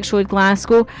A804 Phoenix Road,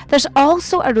 Glasgow, there's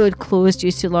also a road closed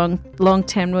due to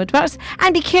long-term roadworks.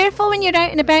 And be careful when you're out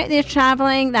and about there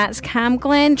travelling. That's Cam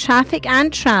Glen, traffic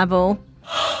and travel.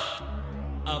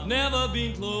 I've never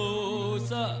been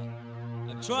closer.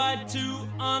 I've tried to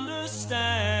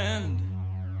understand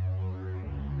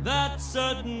that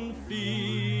certain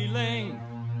feeling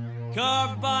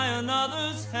carved by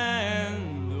another's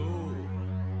hand. Oh,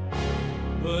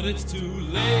 but it's too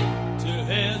late to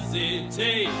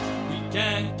hesitate. We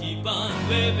can't keep on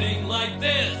living like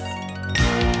this.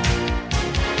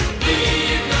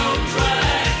 Leave no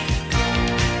track.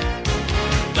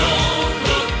 Don't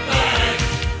look back.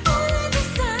 All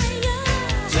desire,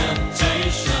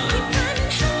 Temptation,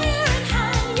 climbing higher and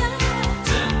higher.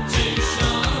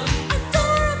 temptation,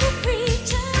 Adorable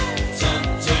creatures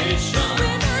temptation,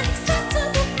 with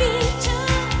unacceptable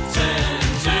features.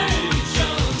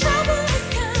 temptation, Trouble is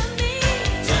coming.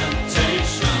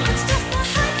 temptation, It's just the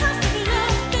high cost of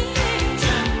loving.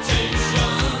 temptation,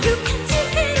 You can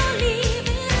take it or leave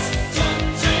it,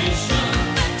 temptation.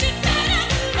 but you better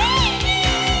believe it.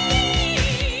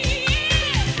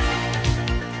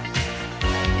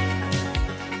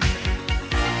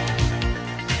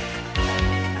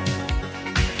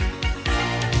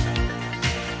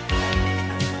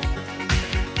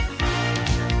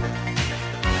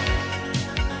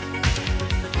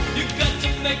 You got to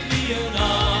make me an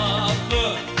offer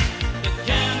that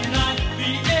cannot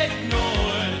be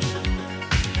ignored.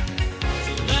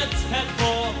 So let's head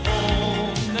for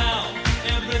home now.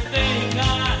 Everything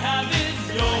I have is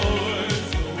yours.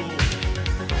 Oh,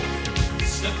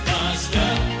 step by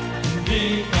step,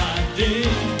 day by day,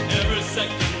 every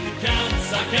second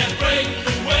counts. I can't break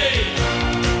away.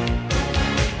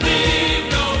 Leave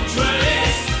no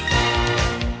trace.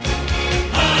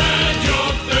 Hide your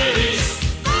face.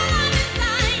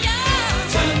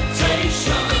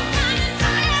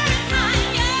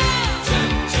 Temptation,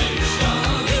 temptation,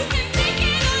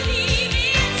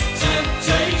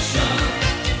 temptation.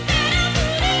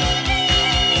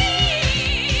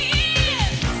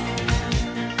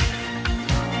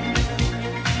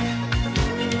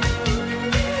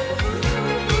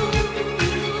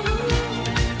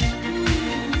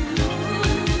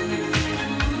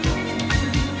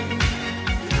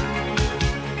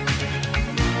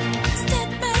 Step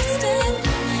by step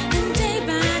and day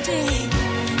by day,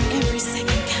 every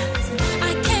second counts.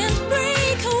 I can't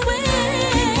break away.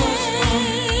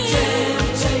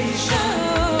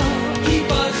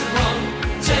 Keep us from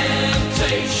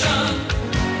temptation.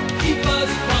 Keep us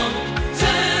from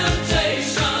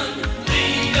temptation.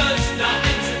 Lead us not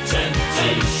into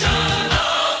temptation.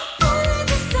 All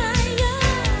desire,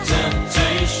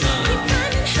 Temptation,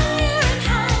 climbing higher and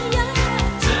higher.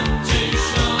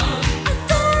 temptation,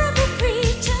 Adorable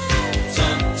creatures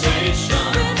temptation,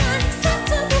 with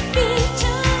unacceptable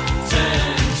features.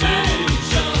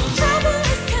 temptation, Trouble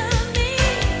is coming.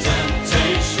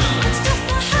 temptation, It's just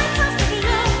the high cost of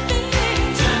loving.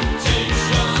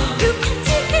 temptation, You can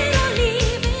take it or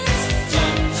leave it,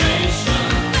 temptation.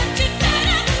 but you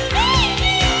better believe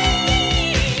it.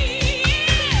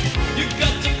 You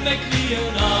got to make me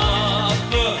an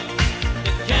offer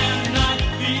that cannot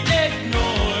be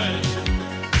ignored.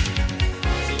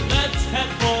 So let's head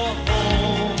for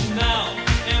home now.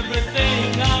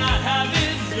 Everything I have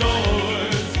is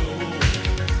yours. Oh,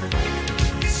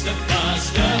 step by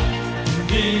step,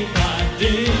 day by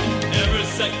day, every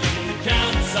second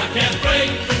counts. I can't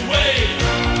break away.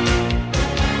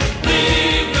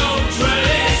 Leave no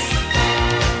trace.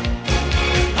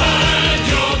 Hide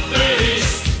your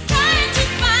face. Trying to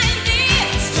find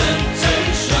it.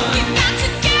 Temptation, You got to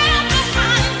get up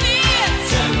behind me.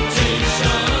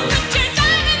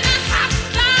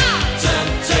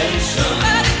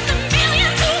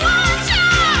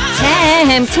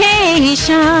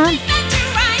 Temptation.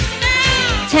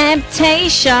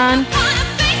 Temptation.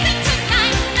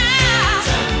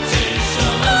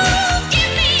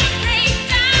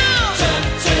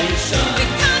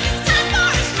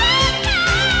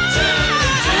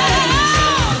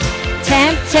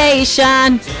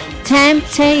 Temptation.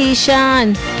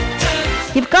 Temptation.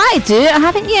 You've got to do it,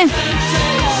 haven't you?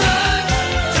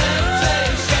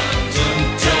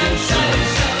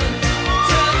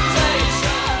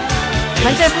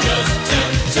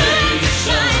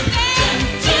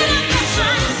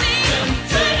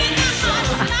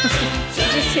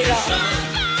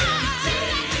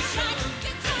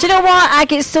 Do you know what? I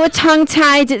get so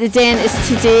tongue-tied at the dentist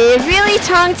today. Really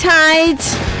tongue-tied.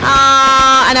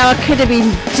 Oh, I know I could have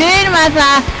been doing with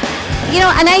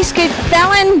a nice good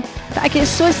filling. But I get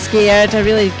so scared. I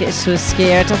really get so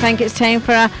scared. I think it's time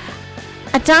for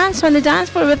a dance on the dance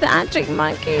floor with the Arctic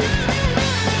Monkeys.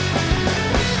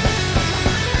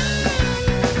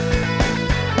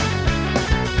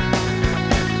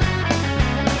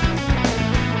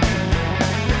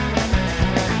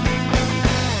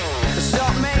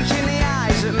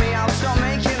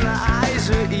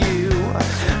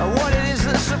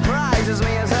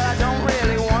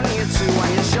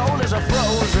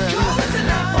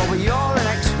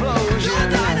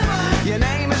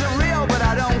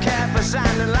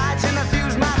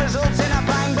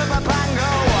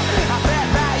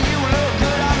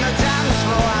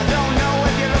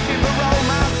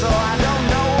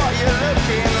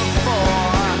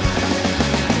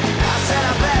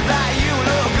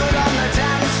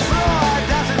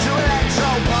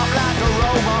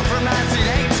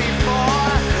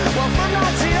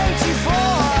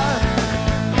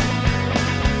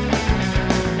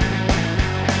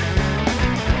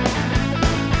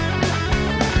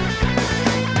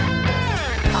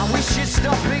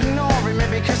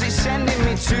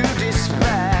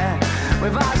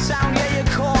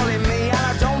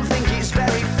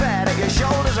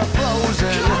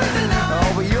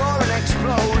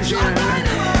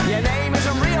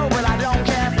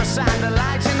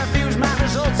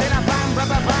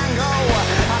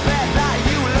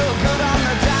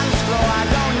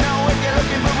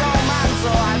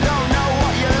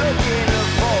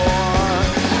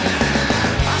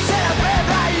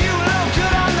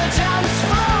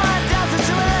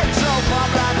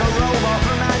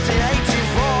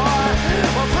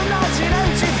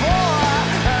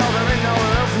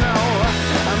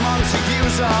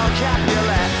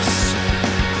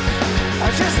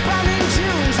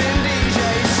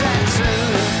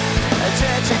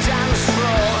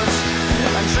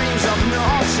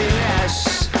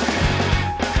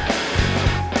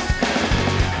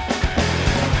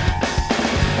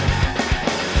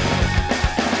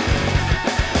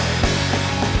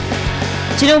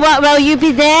 Do you know what? Will you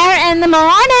be there in the morning?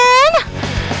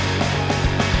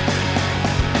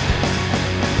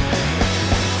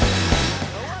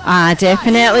 I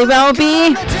definitely will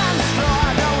be.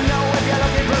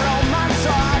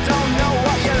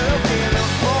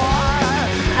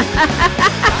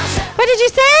 What did you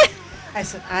say? I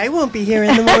said I won't be here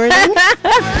in the morning.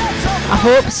 I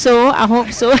hope so. I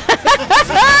hope so.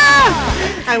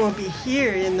 I won't be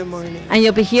here in the morning. And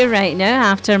you'll be here right now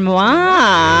after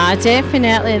moi.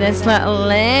 Definitely, this little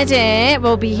lady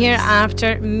will be here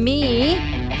after me.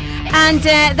 And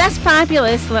this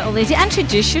fabulous little lady,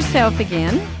 introduce yourself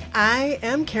again. I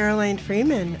am Caroline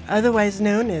Freeman, otherwise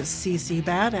known as CC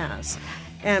Badass.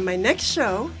 And my next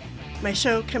show, my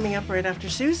show coming up right after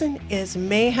Susan, is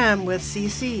Mayhem with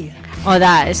CC. Oh,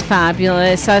 that is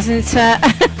fabulous, isn't it?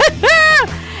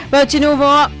 Well, do you know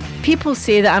what? People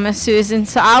say that I'm a Susan,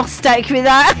 so I'll stick with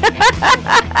that.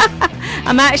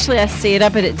 I'm actually a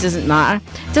Sarah, but it doesn't matter.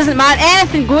 Doesn't matter.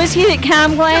 Anything goes here at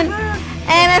Cam Glen.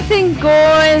 Anything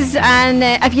goes. And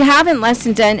if you haven't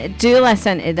listened in, do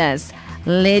listen to this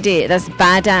lady, this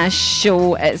badass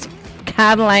show. It's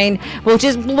Caroline will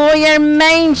just blow your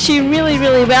mind. She really,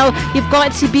 really will. You've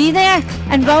got to be there.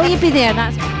 And will you be there?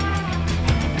 That's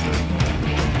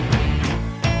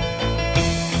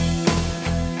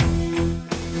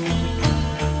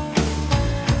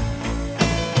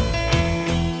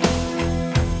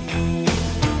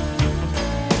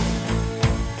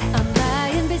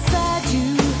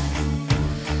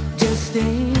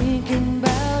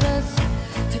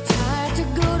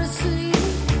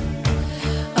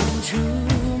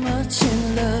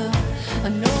I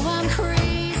know I'm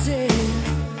crazy,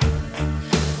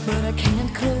 but I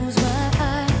can't close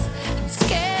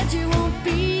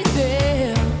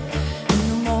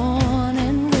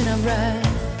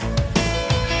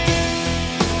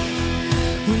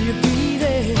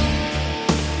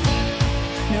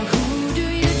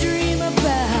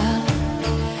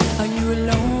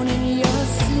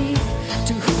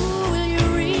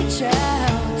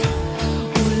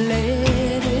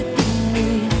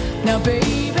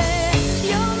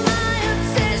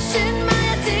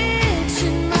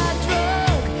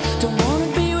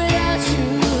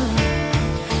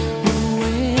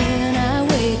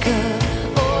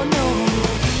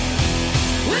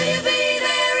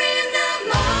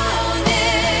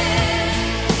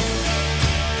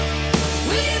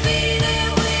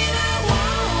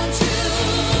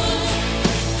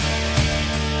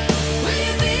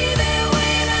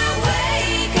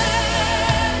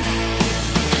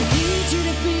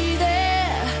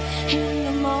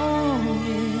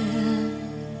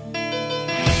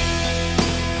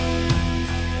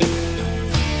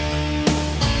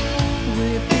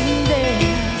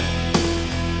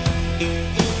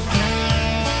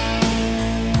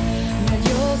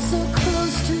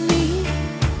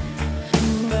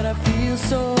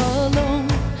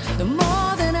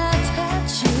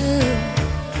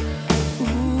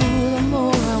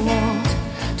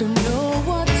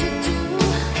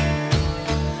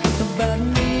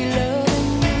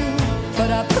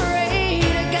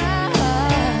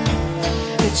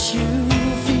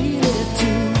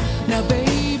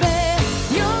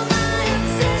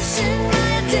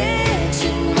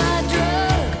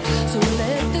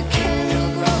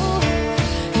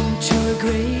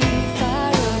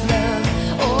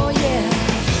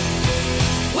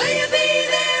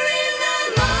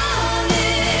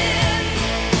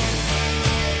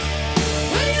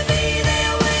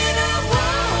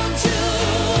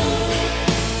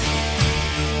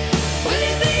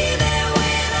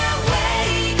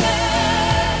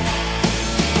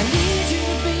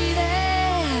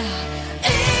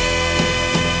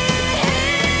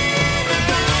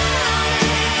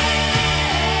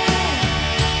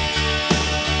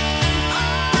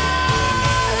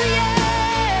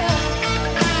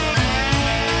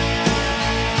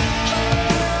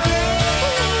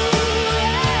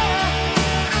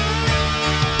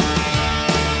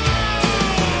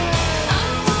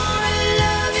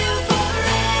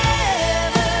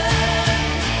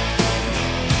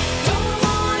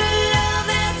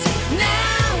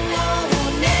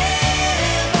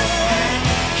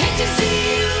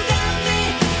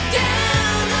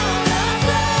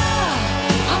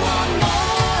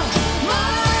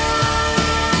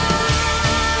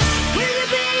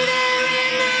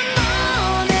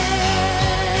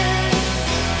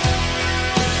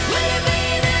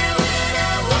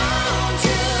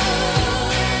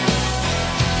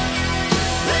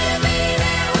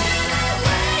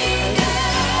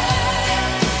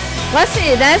Listen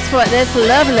to this, what this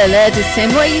lovely lady's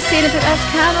saying. What are you saying about this,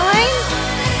 Caroline?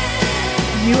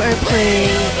 You are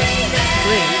playing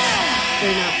Prince.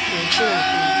 Or not Prince. You're not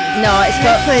playing Prince. No, it's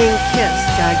You're got playing Kiss.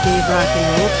 God gave rock and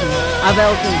roll to you. I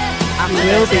will be. You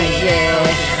will be.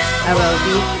 Yeah, I will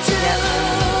be. Yep.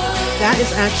 That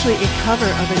is actually a cover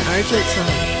of an Argent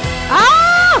song.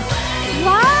 Oh!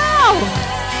 Wow!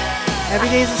 Every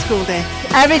day's a school day.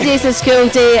 Every day's a school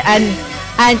day, and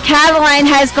Caroline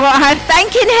has got her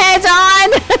thinking head on.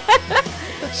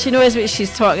 She knows what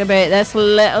she's talking about, this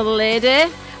little lady.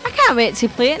 I can't wait to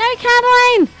play it now,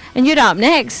 Caroline. And you're up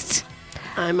next.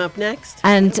 I'm up next.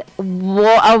 And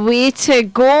what a way to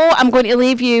go. I'm going to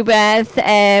leave you with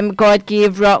God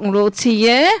Gave Rock and Roll to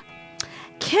You.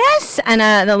 Kiss.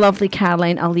 And the lovely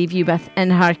Caroline I'll leave you with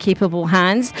in her capable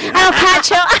hands. And I'll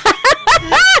catch you.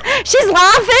 She's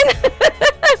laughing.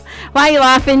 Why are you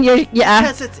laughing?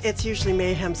 Because it's usually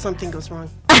mayhem. Something goes wrong.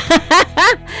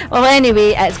 Well,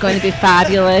 anyway, it's going to be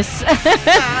fabulous.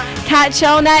 Catch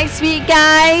y'all next week,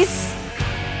 guys.